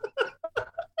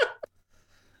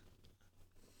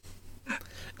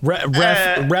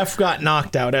 Ref got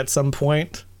knocked out at some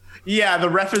point. Yeah, the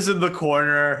ref is in the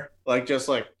corner, like just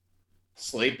like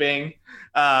sleeping.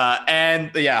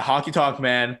 And yeah, Honky Tonk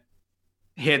Man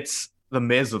hits The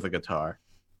Miz with a guitar.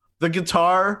 The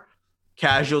guitar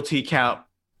casualty count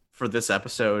for this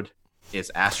episode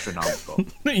is astronomical.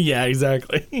 Yeah,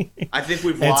 exactly. I think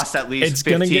we've lost at least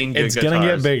 15 It's guitars. gonna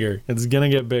get bigger. It's gonna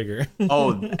get bigger.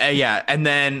 Oh, yeah. And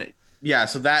then, yeah,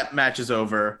 so that match is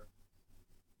over.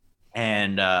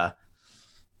 And Jeff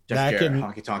Jarrett,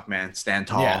 Honky Tonk Man, stand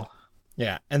tall.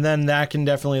 Yeah. And then that can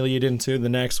definitely lead into the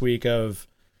next week of,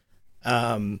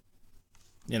 they're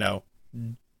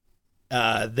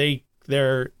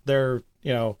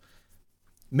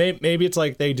maybe it's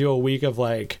like they do a week of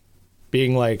like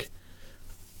being like,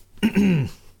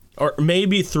 or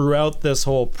maybe throughout this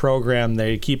whole program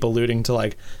they keep alluding to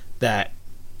like that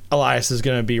Elias is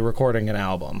going to be recording an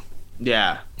album.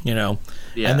 Yeah. And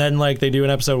then like they do an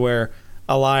episode where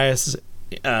Elias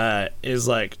is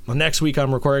like, well, next week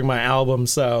I'm recording my album,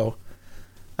 so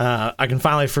I can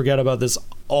finally forget about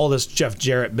all this Jeff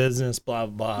Jarrett business, blah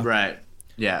blah blah. Right.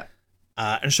 Yeah.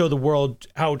 And show the world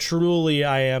how truly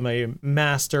I am a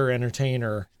master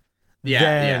entertainer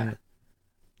than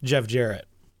Jeff Jarrett.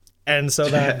 And so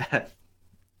that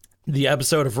the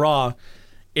episode of Raw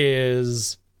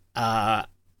is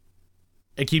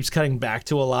it keeps cutting back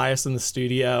to Elias in the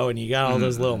studio, and you got all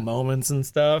those little moments and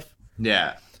stuff.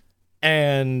 Yeah.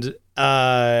 And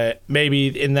maybe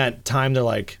in that time they're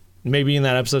like, maybe in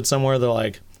that episode somewhere they're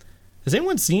like, has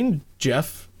anyone seen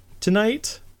Jeff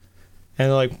tonight? And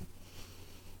they're like,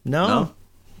 no.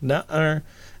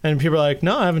 And people are like,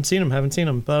 no, I haven't seen him. Blah,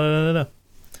 blah, blah.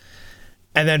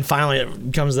 And then finally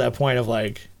it comes to that point of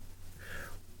like,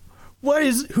 what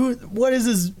is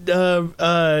this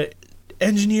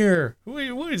engineer?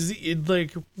 What is he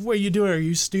like? What are you doing? Are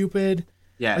you stupid?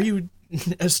 Yeah. Are you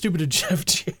as stupid as Jeff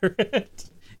Jarrett?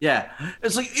 Yeah.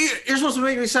 It's like, you're supposed to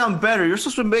make me sound better. You're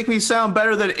supposed to make me sound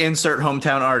better than insert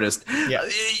hometown artist. Yeah.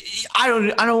 I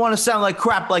don't want to sound like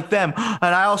crap like them.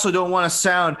 And I also don't want to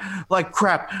sound like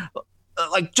crap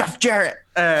like Jeff Jarrett.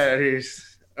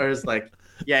 It's like,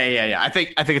 yeah. I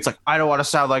think it's like, I don't want to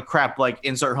sound like crap like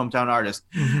insert hometown artist.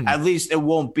 Mm-hmm. At least it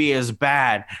won't be as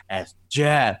bad as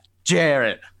Jeff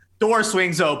Jarrett. Door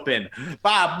swings open.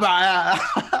 Bah.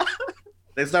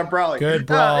 They start brawling. Good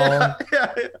brawl.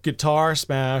 Yeah. Guitar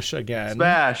smash again.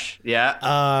 Smash.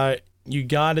 Yeah. You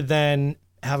gotta then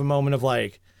have a moment of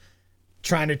like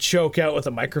trying to choke out with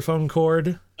a microphone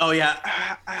cord. Oh yeah.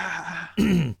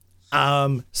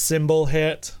 Cymbal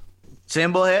hit.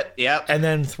 Yep. And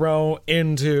then throw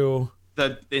into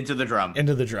the drum.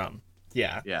 Into the drum.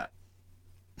 Yeah. Yeah.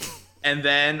 And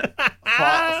then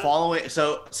following,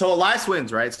 so Elias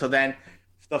wins, right? So then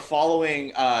the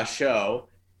following show,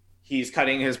 he's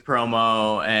cutting his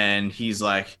promo and he's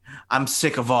like, I'm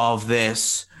sick of all of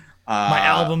this. My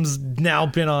album's now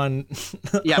been on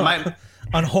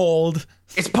on hold.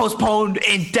 It's postponed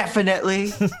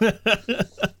indefinitely.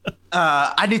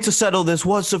 I need to settle this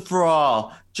once and for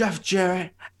all. Jeff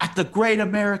Jarrett, at the Great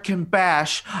American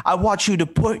Bash, I want you to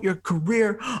put your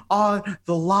career on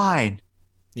the line.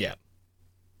 Yeah.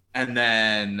 And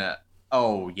then,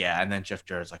 and then Jeff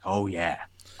Jarrett's like, oh yeah,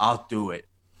 I'll do it.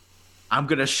 I'm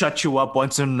gonna shut you up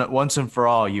once and for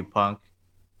all, you punk.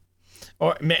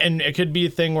 And it could be a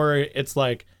thing where it's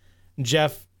like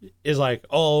Jeff is like,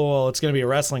 oh well, it's gonna be a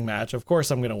wrestling match. Of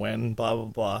course I'm gonna win. Blah blah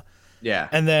blah. Yeah.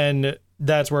 And then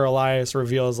that's where Elias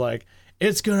reveals like,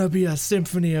 it's gonna be a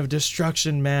Symphony of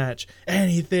Destruction match.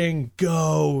 Anything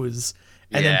goes.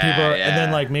 And then people are, and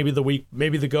then like maybe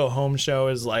the go home show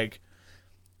is like,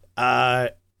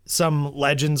 some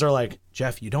legends are like,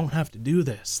 Jeff, you don't have to do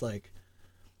this. Like,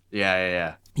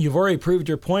 yeah. You've already proved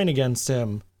your point against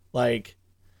him. Like,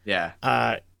 yeah.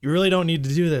 You really don't need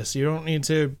to do this. You don't need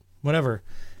to, whatever.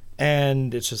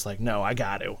 And it's just like, no, I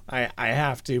got to. I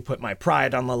have to put my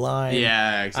pride on the line.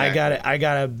 Yeah, exactly. I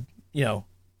gotta,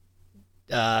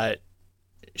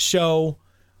 show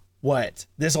what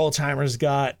this old timer's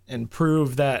got and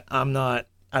prove that I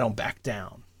don't back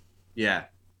down. Yeah.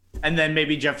 And then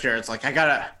maybe Jeff Jarrett's like,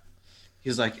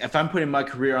 he's like, if I'm putting my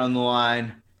career on the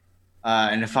line,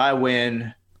 and if I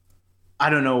win, I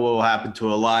don't know what will happen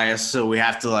to Elias. So we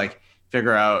have to like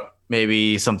figure out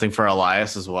maybe something for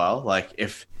Elias as well. Like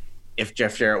if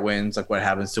Jeff Jarrett wins, like what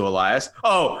happens to Elias?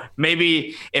 Oh,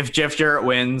 maybe if Jeff Jarrett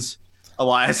wins,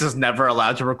 Elias is never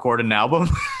allowed to record an album.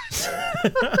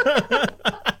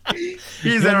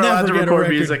 He's never allowed to record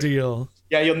music. Deal.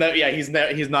 Yeah, he's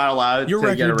not allowed. Your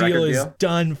to get a record deal is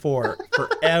done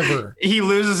forever. He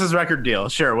loses his record deal,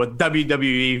 sure, with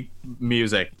WWE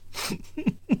music.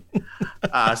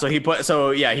 So he puts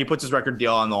his record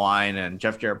deal on the line, and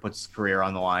Jeff Jarrett puts his career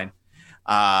on the line.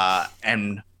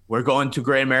 And we're going to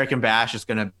Great American Bash. It's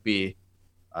gonna be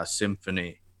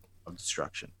Symphony of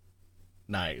Destruction.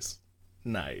 Nice.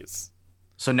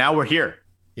 So now we're here.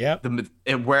 Yep.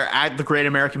 We're at the Great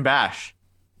American Bash.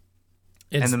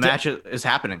 And the match is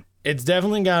happening. It's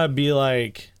definitely gotta be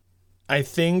like, I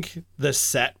think the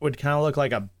set would kind of look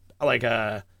like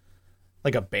a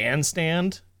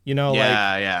bandstand, you know,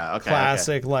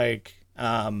 classic like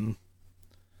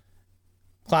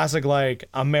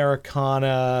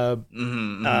Americana.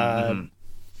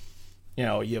 You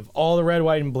know, you have all the red,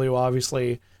 white, and blue,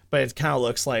 obviously, but it kind of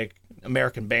looks like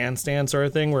American Bandstand sort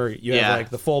of thing, where you have like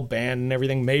the full band and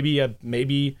everything.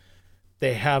 Maybe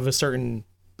they have a certain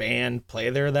band play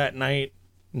there that night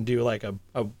and do like a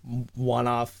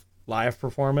one-off live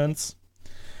performance.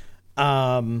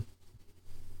 But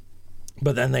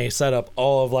then they set up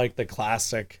all of like the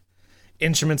classic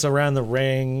instruments around the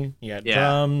ring. You got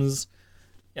drums.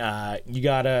 You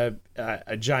got a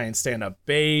giant stand-up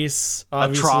bass,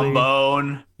 obviously. A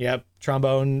trombone. Yep,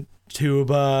 trombone,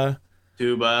 tuba.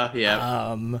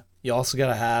 Yeah. You also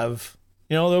gotta have,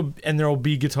 you know, and there will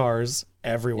be guitars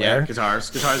everywhere. Yeah,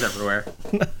 guitars everywhere.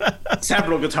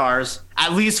 Several guitars,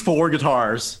 at least 4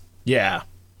 guitars. Yeah.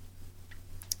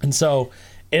 And so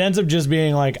it ends up just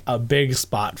being like a big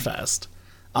spot fest.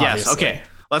 Obviously. Yes. Okay.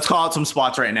 Let's call out some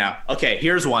spots right now. Okay.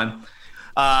 Here's one.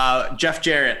 Jeff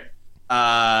Jarrett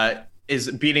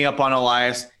is beating up on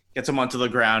Elias, gets him onto the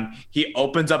ground. He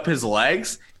opens up his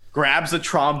legs, grabs the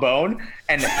trombone,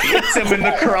 and hits him in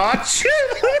the crotch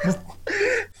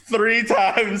 3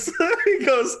 times. He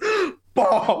goes,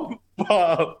 bomb,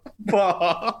 bomb,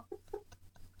 bomb.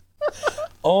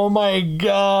 Oh my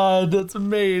god, that's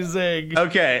amazing.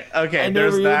 Okay, I there's never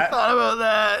even that. thought about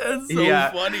that. It's so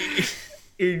funny.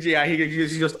 He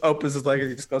just opens his leg and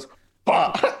he just goes,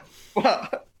 bah, bah,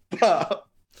 bah.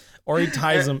 Or he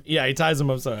ties him. Yeah, he ties him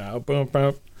up somehow. Boom,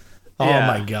 boom. Oh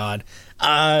my god.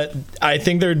 I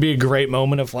think there would be a great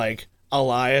moment of like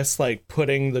Elias like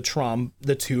putting the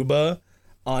tuba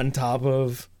on top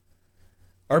of,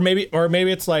 or maybe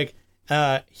it's like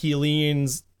he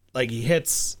leans, like he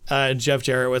hits Jeff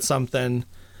Jarrett with something.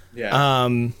 Yeah.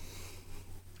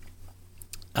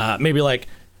 Maybe like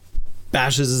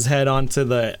bashes his head onto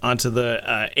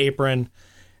the apron,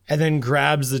 and then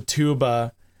grabs the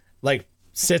tuba, like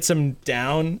sits him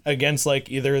down against like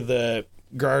either the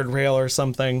guardrail or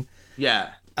something.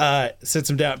 Yeah. Sits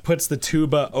him down, puts the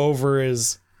tuba over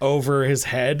his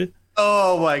head.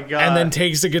 Oh my god. And then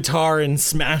takes the guitar and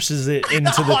smashes it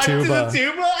into the tuba. Into the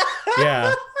tuba?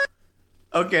 Yeah.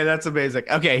 Okay, that's amazing.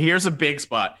 Okay, here's a big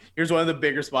spot. Here's one of the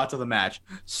bigger spots of the match.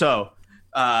 So,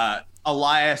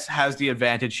 Elias has the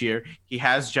advantage here. He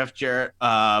has Jeff Jarrett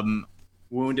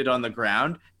wounded on the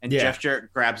ground, and Jeff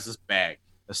Jarrett grabs this bag.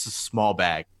 This is a small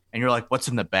bag. And you're like, what's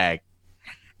in the bag?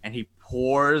 And he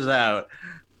pours out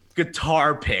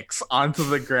guitar picks onto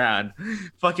the ground.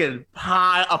 Fucking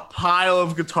a pile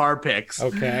of guitar picks.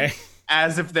 Okay.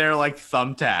 As if they're like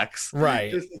thumbtacks.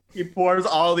 Right. He pours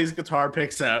all these guitar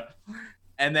picks out.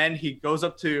 And then he goes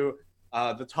up to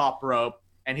the top rope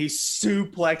and he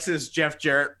suplexes Jeff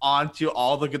Jarrett onto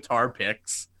all the guitar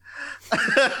picks.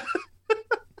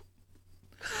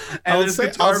 I'll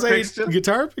say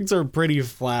guitar picks are pretty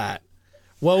flat.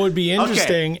 What would be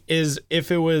interesting is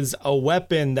if it was a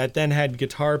weapon that then had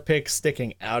guitar picks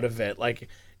sticking out of it. Like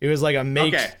it was like kind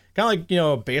of like, you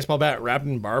know, a baseball bat wrapped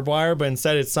in barbed wire, but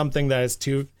instead it's something that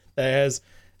has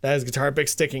guitar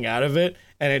picks sticking out of it,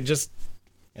 and it just,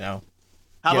 you know,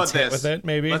 how about this? With it,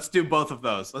 maybe. Let's do both of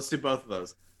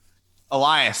those.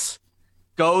 Elias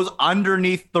goes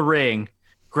underneath the ring,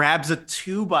 grabs a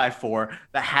 2x4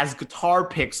 that has guitar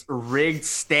picks rigged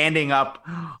standing up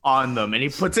on them, and he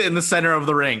puts it in the center of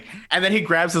the ring. And then he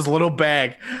grabs his little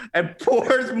bag and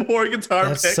pours more guitar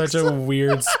picks. That's such a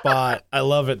weird spot. I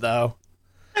love it, though.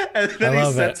 And then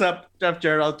he sets up Jeff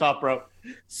Jarrett on the top rope,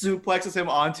 suplexes him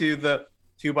onto the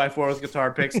 2x4 with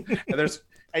guitar picks, and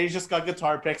he's just got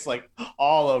guitar picks like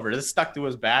all over. It's stuck to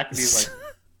his back, and he's like,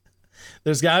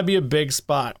 there's got to be a big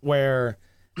spot where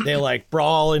they like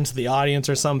brawl into the audience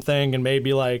or something, and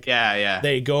maybe like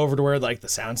they go over to where like the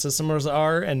sound systems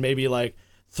are, and maybe like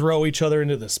throw each other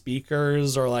into the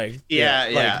speakers, or like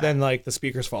then like the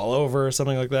speakers fall over or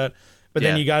something like that. But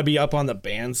then you got to be up on the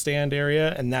bandstand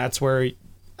area, and that's where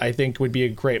I think would be a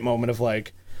great moment of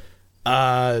like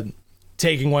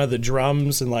taking one of the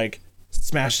drums and like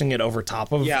smashing it over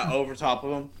top of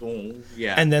them. Boom.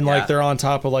 Yeah. And then like they're on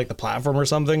top of like the platform or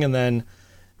something, and then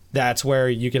that's where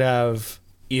you could have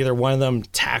either one of them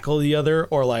tackle the other,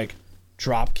 or like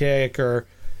drop kick or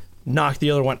knock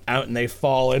the other one out, and they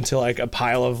fall into like a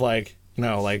pile of like, you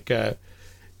know, like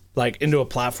into a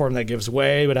platform that gives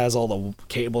way but has all the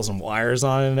cables and wires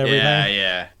on it and everything.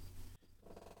 Yeah.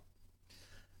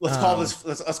 let's call this.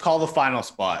 Let's call the final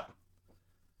spot.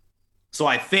 So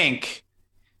I think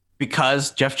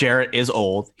because Jeff Jarrett is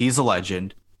old, he's a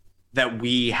legend, that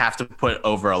we have to put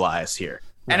over Elias here.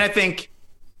 Right. And I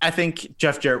think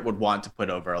Jeff Jarrett would want to put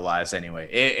over Elias anyway,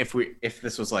 if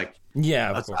this was like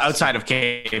outside of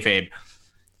kayfabe.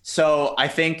 So I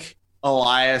think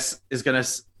Elias is gonna.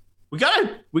 We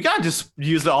gotta just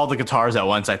use all the guitars at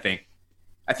once. I think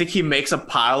he makes a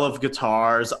pile of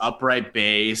guitars, upright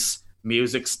bass,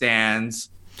 music stands.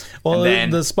 Well,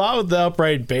 the spot with the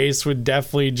upright bass would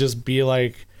definitely just be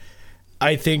like.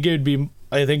 I think it'd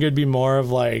be more of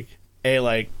like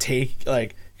a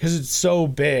because it's so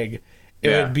big. It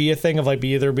would be a thing of like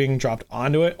either being dropped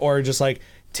onto it or just like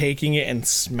taking it and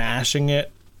smashing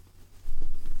it,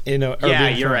 or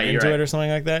being thrown into it or something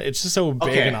like that. It's just so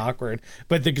big and awkward.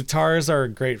 But the guitars are a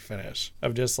great finish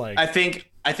of just like. I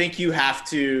think you have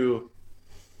to,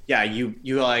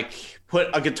 you like put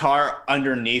a guitar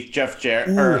underneath Jeff Jarrett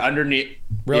or underneath.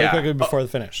 Really quickly before the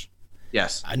finish.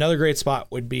 Yes. Another great spot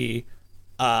would be,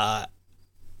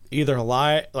 either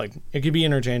Elias, like it could be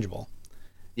interchangeable.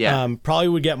 Yeah. Probably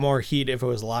would get more heat if it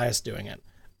was Elias doing it,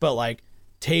 but like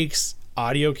takes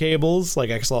audio cables like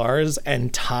XLRs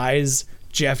and ties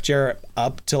Jeff Jarrett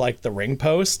up to like the ring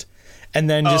post, and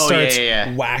then just starts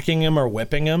whacking him or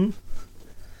whipping him.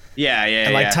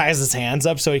 And like ties his hands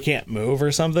up so he can't move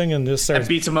or something, and just starts and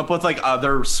beats him up with like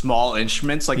other small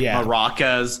instruments like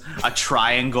maracas, a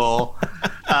triangle,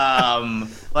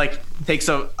 like takes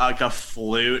a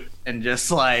flute and just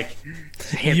like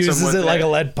hits uses him with it like a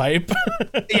lead pipe.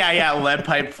 lead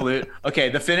pipe flute. Okay,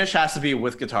 the finish has to be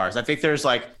with guitars. I think there's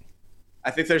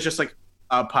just like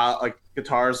a pile like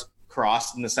guitars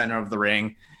crossed in the center of the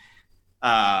ring.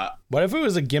 What if it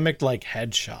was a gimmicked like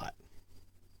headshot?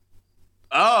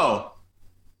 Oh,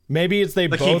 maybe it's they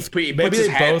like both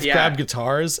both grab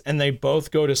guitars and they both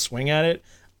go to swing at it.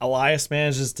 Elias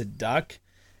manages to duck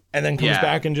and then comes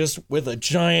back and just with a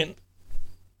giant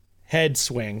head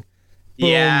swing, boom,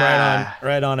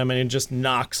 right on him, and it just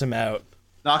knocks him out.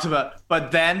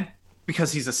 But then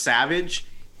because he's a savage,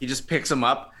 he just picks him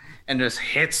up and just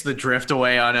hits the drift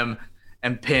away on him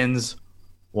and pins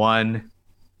 1,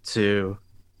 2,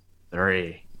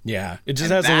 3. Yeah, it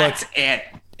just has to look.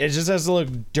 It just has to look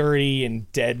dirty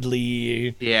and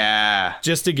deadly. Yeah.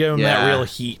 Just to give him that real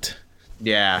heat.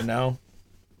 Yeah. You know?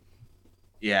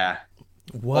 Yeah.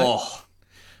 What? Oh.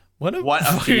 What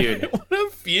a feud. What a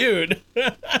feud.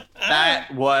 That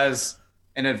was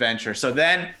an adventure. So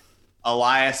then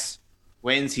Elias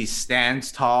wins. He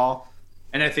stands tall.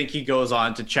 And I think he goes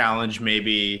on to challenge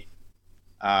maybe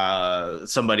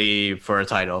somebody for a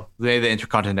title. Maybe the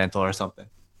Intercontinental or something.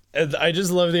 I just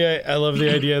love the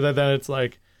idea that it's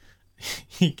like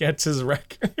he gets his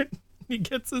record. Then he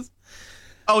gets his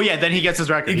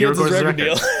record. He gets his record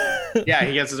deal. Yeah,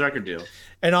 he gets his record deal.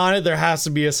 And on it there has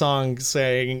to be a song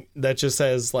saying that just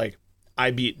says like I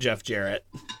beat Jeff Jarrett.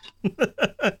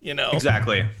 You know.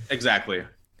 Exactly.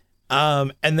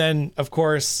 And then of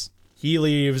course he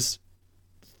leaves.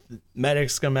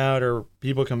 Medics come out or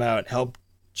people come out, help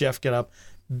Jeff get up.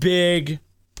 Big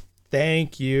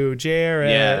thank you,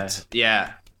 Jarrett.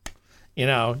 Yeah. You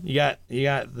know, you got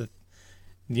the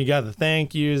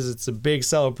thank yous. It's a big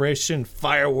celebration,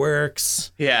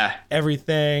 fireworks. Yeah.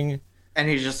 Everything. And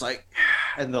he's just like,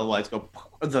 and the lights go,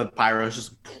 the pyro's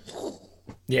just.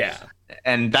 Yeah.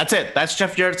 And that's it. That's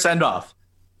Jeff Jarrett's send off.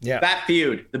 Yeah. That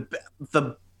feud,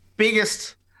 the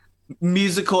biggest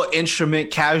musical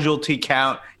instrument casualty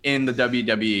count in the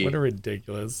WWE. What a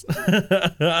ridiculous.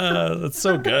 That's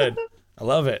so good. I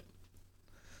love it.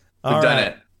 We've done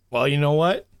it. Well, you know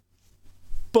what?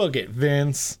 Book it,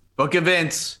 Vince. Book it,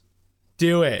 Vince.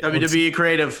 Do it. WWE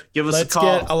Creative, give us a call.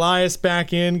 Let's get Elias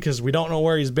back in because we don't know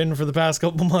where he's been for the past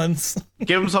couple months.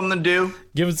 Give him something to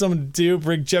do.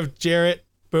 Bring Jeff Jarrett.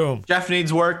 Boom. Jeff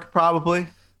needs work, probably.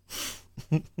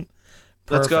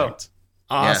 Let's go.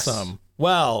 Awesome. Yes.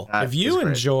 Well, if you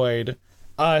enjoyed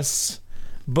us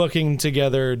booking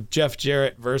together Jeff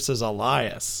Jarrett versus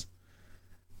Elias,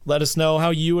 let us know how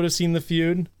you would have seen the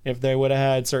feud, if they would have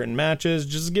had certain matches.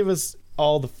 Just give us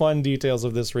all the fun details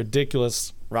of this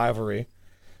ridiculous rivalry.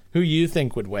 Who you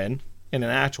think would win in an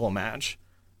actual match.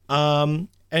 And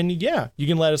yeah, you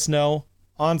can let us know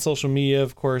on social media,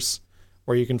 of course,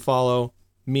 where you can follow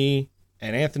me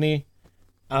and Anthony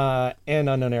and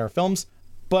Unknown Era Films.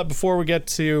 But before we get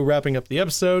to wrapping up the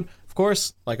episode, of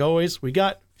course, like always, we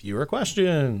got viewer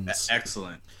questions.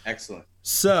 Excellent.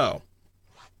 So,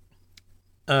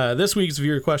 this week's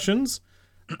viewer questions,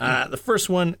 the first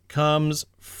one comes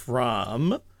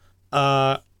from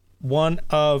one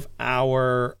of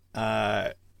our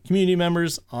community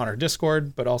members on our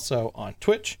Discord, but also on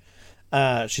Twitch.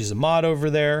 She's a mod over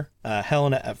there,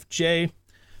 Helena FJ.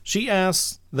 She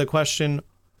asks the question,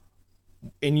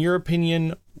 in your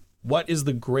opinion, what is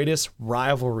the greatest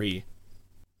rivalry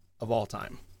of all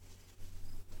time?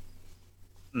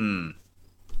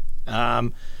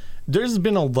 There's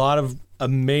been a lot of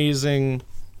amazing,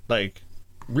 like,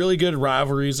 really good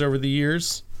rivalries over the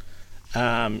years,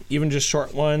 even just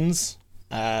short ones.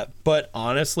 But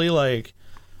honestly, like,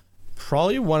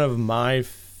 probably one of my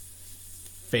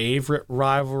favorite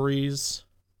rivalries.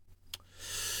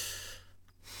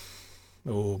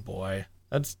 Oh boy,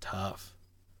 that's tough.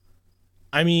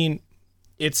 I mean,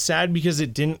 it's sad because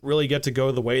it didn't really get to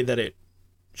go the way that it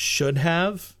should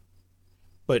have.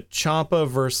 But Ciampa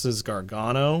versus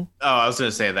Gargano. Oh, I was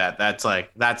gonna say that.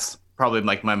 That's probably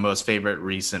like my most favorite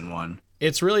recent one.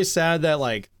 It's really sad that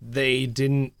like they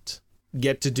didn't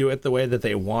get to do it the way that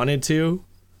they wanted to,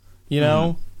 you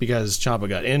know, because Ciampa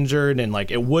got injured and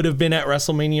like it would have been at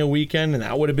WrestleMania weekend and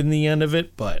that would have been the end of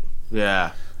it. But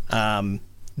yeah,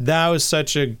 that was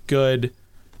such a good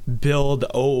build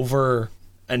over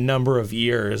a number of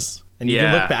years. And you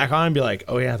can look back on it and be like,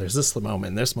 oh yeah, there's this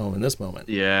moment, this moment, this moment.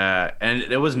 Yeah, and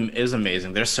it was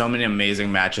amazing. There's so many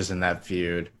amazing matches in that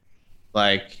feud.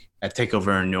 Like at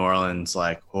TakeOver in New Orleans,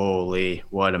 like holy,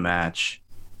 what a match.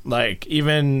 Like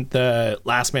even the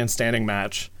Last Man Standing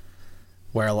match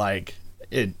where like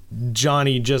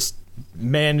Johnny just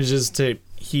manages to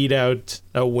heat out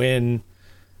a win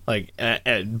like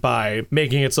by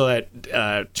making it so that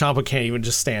Ciampa can't even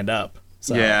just stand up.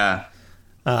 So, yeah.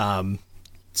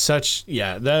 Such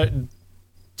a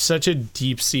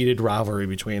deep-seated rivalry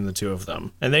between the two of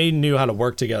them, and they knew how to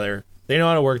work together. They know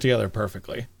how to work together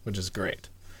perfectly, which is great.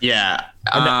 Yeah.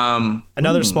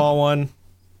 Another small one,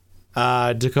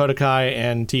 Dakota Kai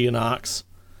and Tegan Nox.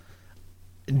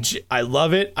 I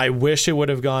love it. I wish it would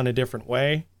have gone a different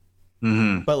way,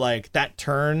 but like that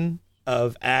turn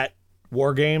of at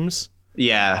War Games,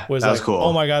 was like, cool.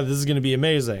 Oh my god, this is gonna be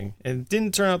amazing. And it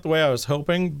didn't turn out the way I was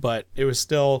hoping, but it was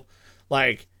still.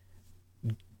 Like,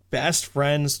 best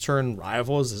friends turn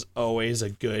rivals is always a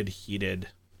good heated,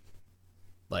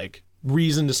 like,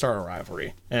 reason to start a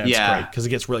rivalry. And it's great because it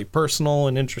gets really personal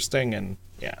and interesting and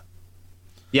yeah.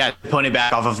 Yeah, putting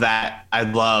back off of that, I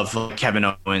love Kevin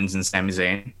Owens and Sami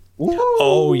Zayn. Ooh,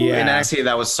 oh, yeah. And actually,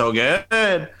 that was so good.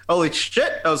 Holy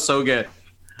shit, that was so good.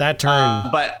 That turn.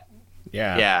 But,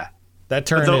 yeah. That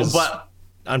turn is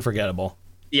unforgettable.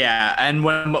 Yeah, and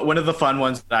one of the fun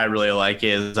ones that I really like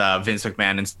is Vince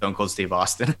McMahon and Stone Cold Steve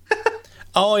Austin.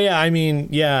 Oh yeah, I mean,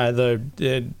 yeah, the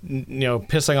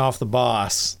pissing off the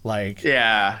boss, like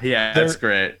yeah, that's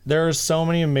great. There are so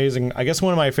many amazing. I guess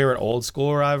one of my favorite old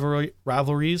school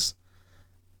rivalries.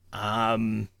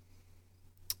 I'd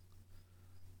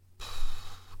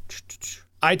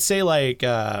say like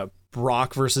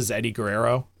Brock versus Eddie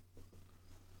Guerrero.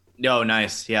 Oh,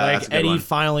 nice. Yeah, like that's a good Eddie one.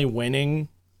 finally winning,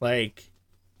 like.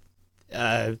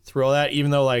 Through all that,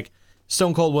 even though like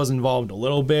Stone Cold was involved a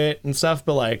little bit and stuff,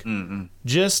 but like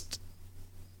just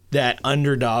that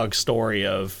underdog story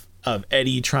of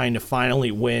Eddie trying to finally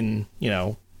win,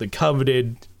 the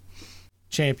coveted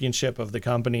championship of the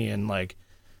company and like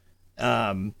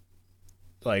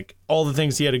all the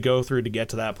things he had to go through to get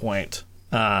to that point,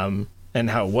 and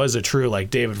how it was a true like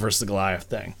David versus Goliath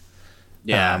thing.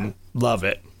 Yeah, love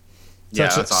it.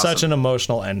 Such an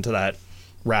emotional end to that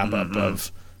wrap up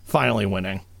of. Finally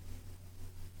winning.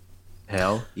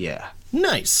 Hell yeah.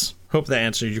 Nice. Hope that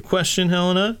answered your question,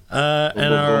 Helena.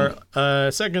 And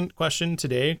our second question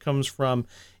today comes from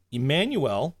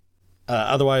Emmanuel,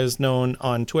 otherwise known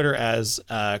on Twitter as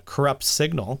Corrupt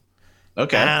Signal.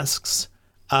 Okay. Asks,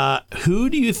 who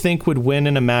do you think would win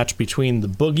in a match between the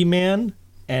Boogeyman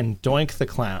and Doink the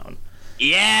Clown?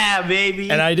 Yeah,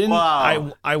 baby. And I didn't.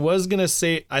 Wow. I was gonna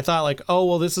say. I thought like, oh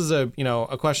well, this is a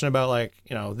question about like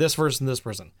this person, this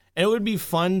person, and it would be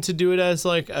fun to do it as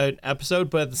like an episode,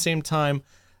 but at the same time,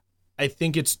 I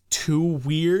think it's too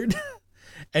weird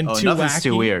and too nothing's wacky.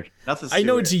 too weird. I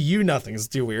know to you nothing's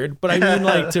too weird, but I mean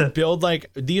like to build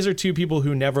like these are two people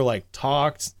who never like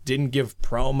talked, didn't give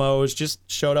promos, just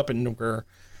showed up and were,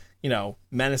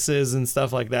 menaces and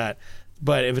stuff like that.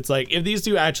 But if it's like, if these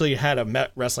two actually had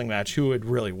a wrestling match, who would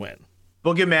really win?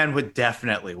 Boogeyman would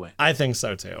definitely win. I think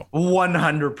so too.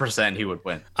 100% he would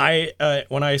win.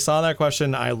 When I saw that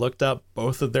question, I looked up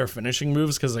both of their finishing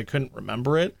moves because I couldn't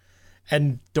remember it.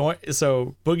 And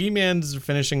so Boogeyman's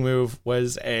finishing move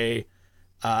was a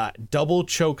double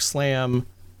choke slam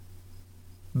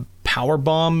power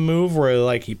bomb move where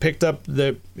like he picked up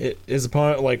his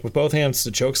opponent like with both hands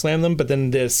to choke slam them, but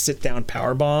then this sit down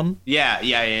power bomb. Yeah.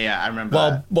 I remember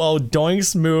that. While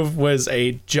Doink's move was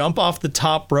a jump off the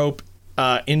top rope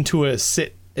into a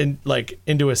sit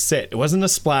into a sit. It wasn't a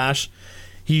splash.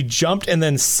 He jumped and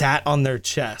then sat on their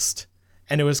chest,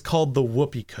 and it was called the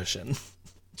whoopee cushion.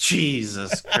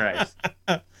 Jesus Christ.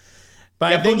 But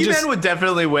yeah, Boogeyman would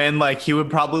definitely win. Like, he would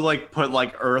probably like put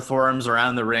like earthworms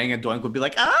around the ring, and Doink would be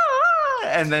like, ah,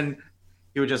 and then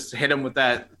he would just hit him with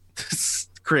that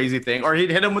crazy thing, or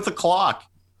he'd hit him with the clock.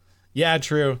 Yeah,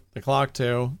 true. The clock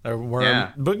too.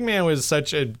 Boogeyman was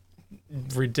such a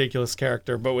ridiculous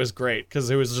character, but was great because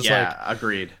it was just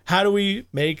agreed. How do we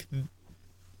make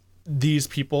these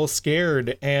people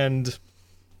scared? And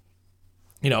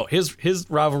his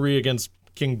rivalry against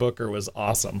King Booker was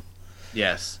awesome.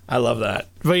 Yes, I love that.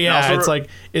 But yeah, it's like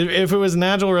if it was an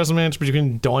actual wrestling match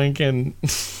between Doink and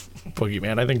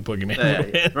Boogeyman, I think Boogeyman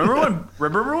would win.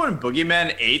 Remember when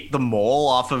Boogeyman ate the mole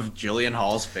off of Jillian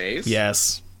Hall's face?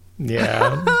 Yes.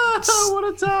 Yeah.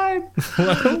 What a time.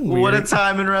 What a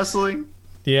time in wrestling.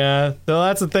 Yeah. Well,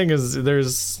 that's the thing, is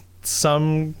there's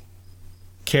some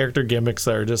character gimmicks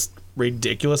that are just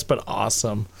ridiculous but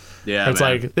awesome. Yeah. It's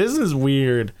like, this is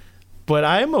weird, but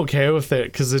I'm okay with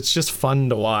it because it's just fun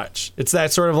to watch. It's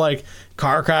that sort of like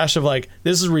car crash of like,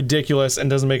 this is ridiculous and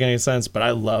doesn't make any sense, but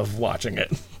I love watching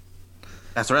it.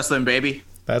 That's wrestling, baby.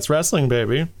 That's wrestling,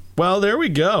 baby. Well, there we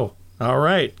go. All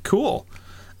right, cool.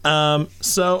 Yes,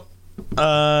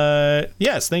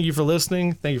 thank you for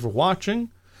listening. Thank you for watching.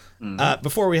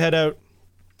 Before we head out,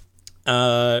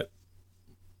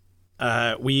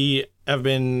 we have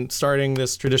been starting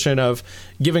this tradition of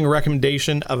giving a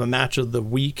recommendation of a match of the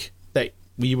week that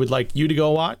we would like you to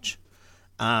go watch.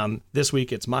 This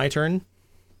week, it's my turn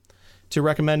to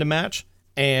recommend a match.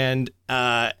 And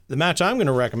the match I'm going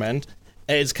to recommend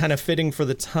is kind of fitting for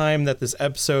the time that this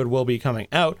episode will be coming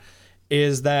out,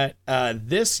 is that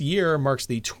this year marks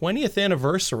the 20th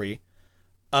anniversary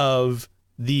of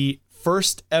the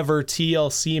first ever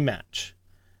TLC match.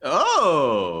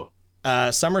 Oh!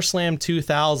 SummerSlam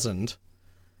 2000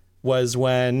 was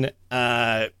when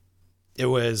it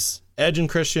was Edge and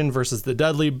Christian versus the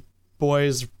Dudley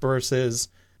Boys versus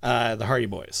the Hardy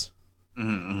Boys.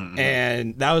 Mm-hmm.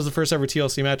 And that was the first ever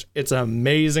TLC match. It's an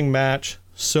amazing match.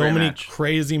 So Great many match.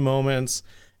 Crazy moments.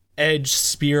 Edge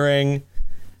spearing.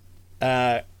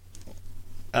 I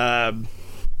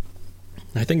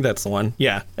think that's the one.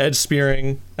 Yeah. Edge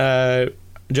spearing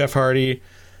Jeff Hardy.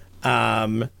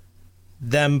 Them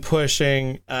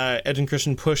pushing Edge and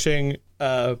Christian pushing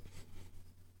Bubba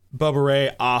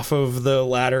Ray off of the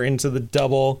ladder into the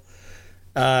double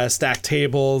stack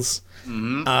tables.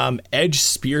 Mm-hmm. Edge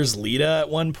spears Lita at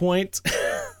one point.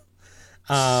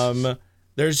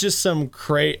 There's just some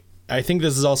I think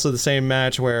this is also the same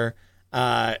match where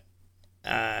what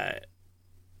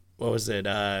was it?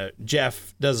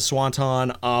 Jeff does a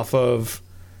swanton off of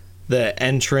the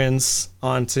entrance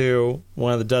onto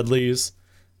one of the Dudleys.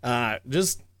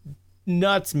 Just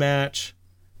nuts match.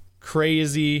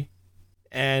 Crazy.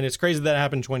 And it's crazy that it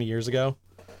happened 20 years ago.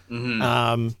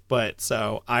 Mm-hmm. But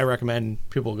so I recommend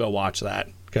people go watch that,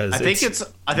 because I think it's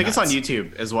on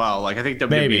YouTube as well. Like, I think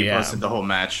WWE posted the whole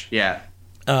match. Yeah.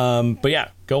 But yeah,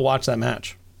 go watch that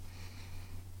match.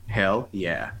 Hell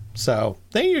yeah. So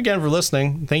thank you again for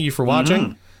listening. Thank you for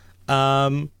watching.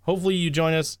 Mm-hmm. Hopefully you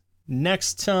join us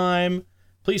next time.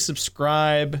 Please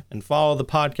subscribe and follow the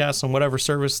podcast on whatever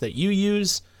service that you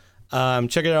use.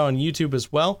 Check it out on YouTube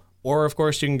as well. Or, of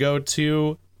course, you can go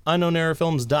to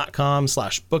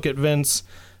unknownerrorfilms.com/bookitvince.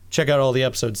 Check out all the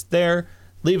episodes there.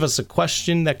 Leave us a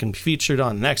question that can be featured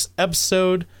on the next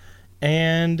episode.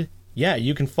 And, yeah,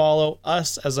 you can follow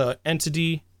us as an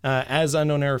entity, as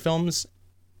Unknown Error Films,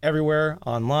 everywhere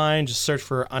online. Just search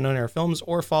for Unknown Error Films,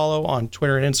 or follow on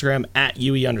Twitter and Instagram at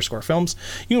UE_films.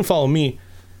 You can follow me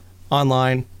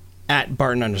online at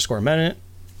Barton_Minute,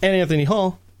 and Anthony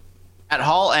Hall at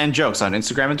Hall and Jokes on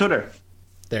Instagram and Twitter.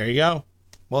 There you go.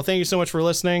 Well, thank you so much for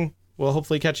listening. We'll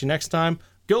hopefully catch you next time.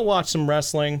 Go watch some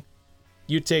wrestling.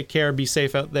 You take care. Be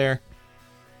safe out there.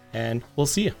 And we'll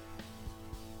see you.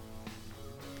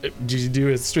 Did you do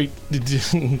a sweet did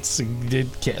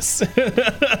kiss?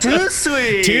 Too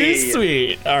sweet. Too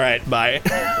sweet. All right. Bye.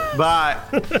 Bye.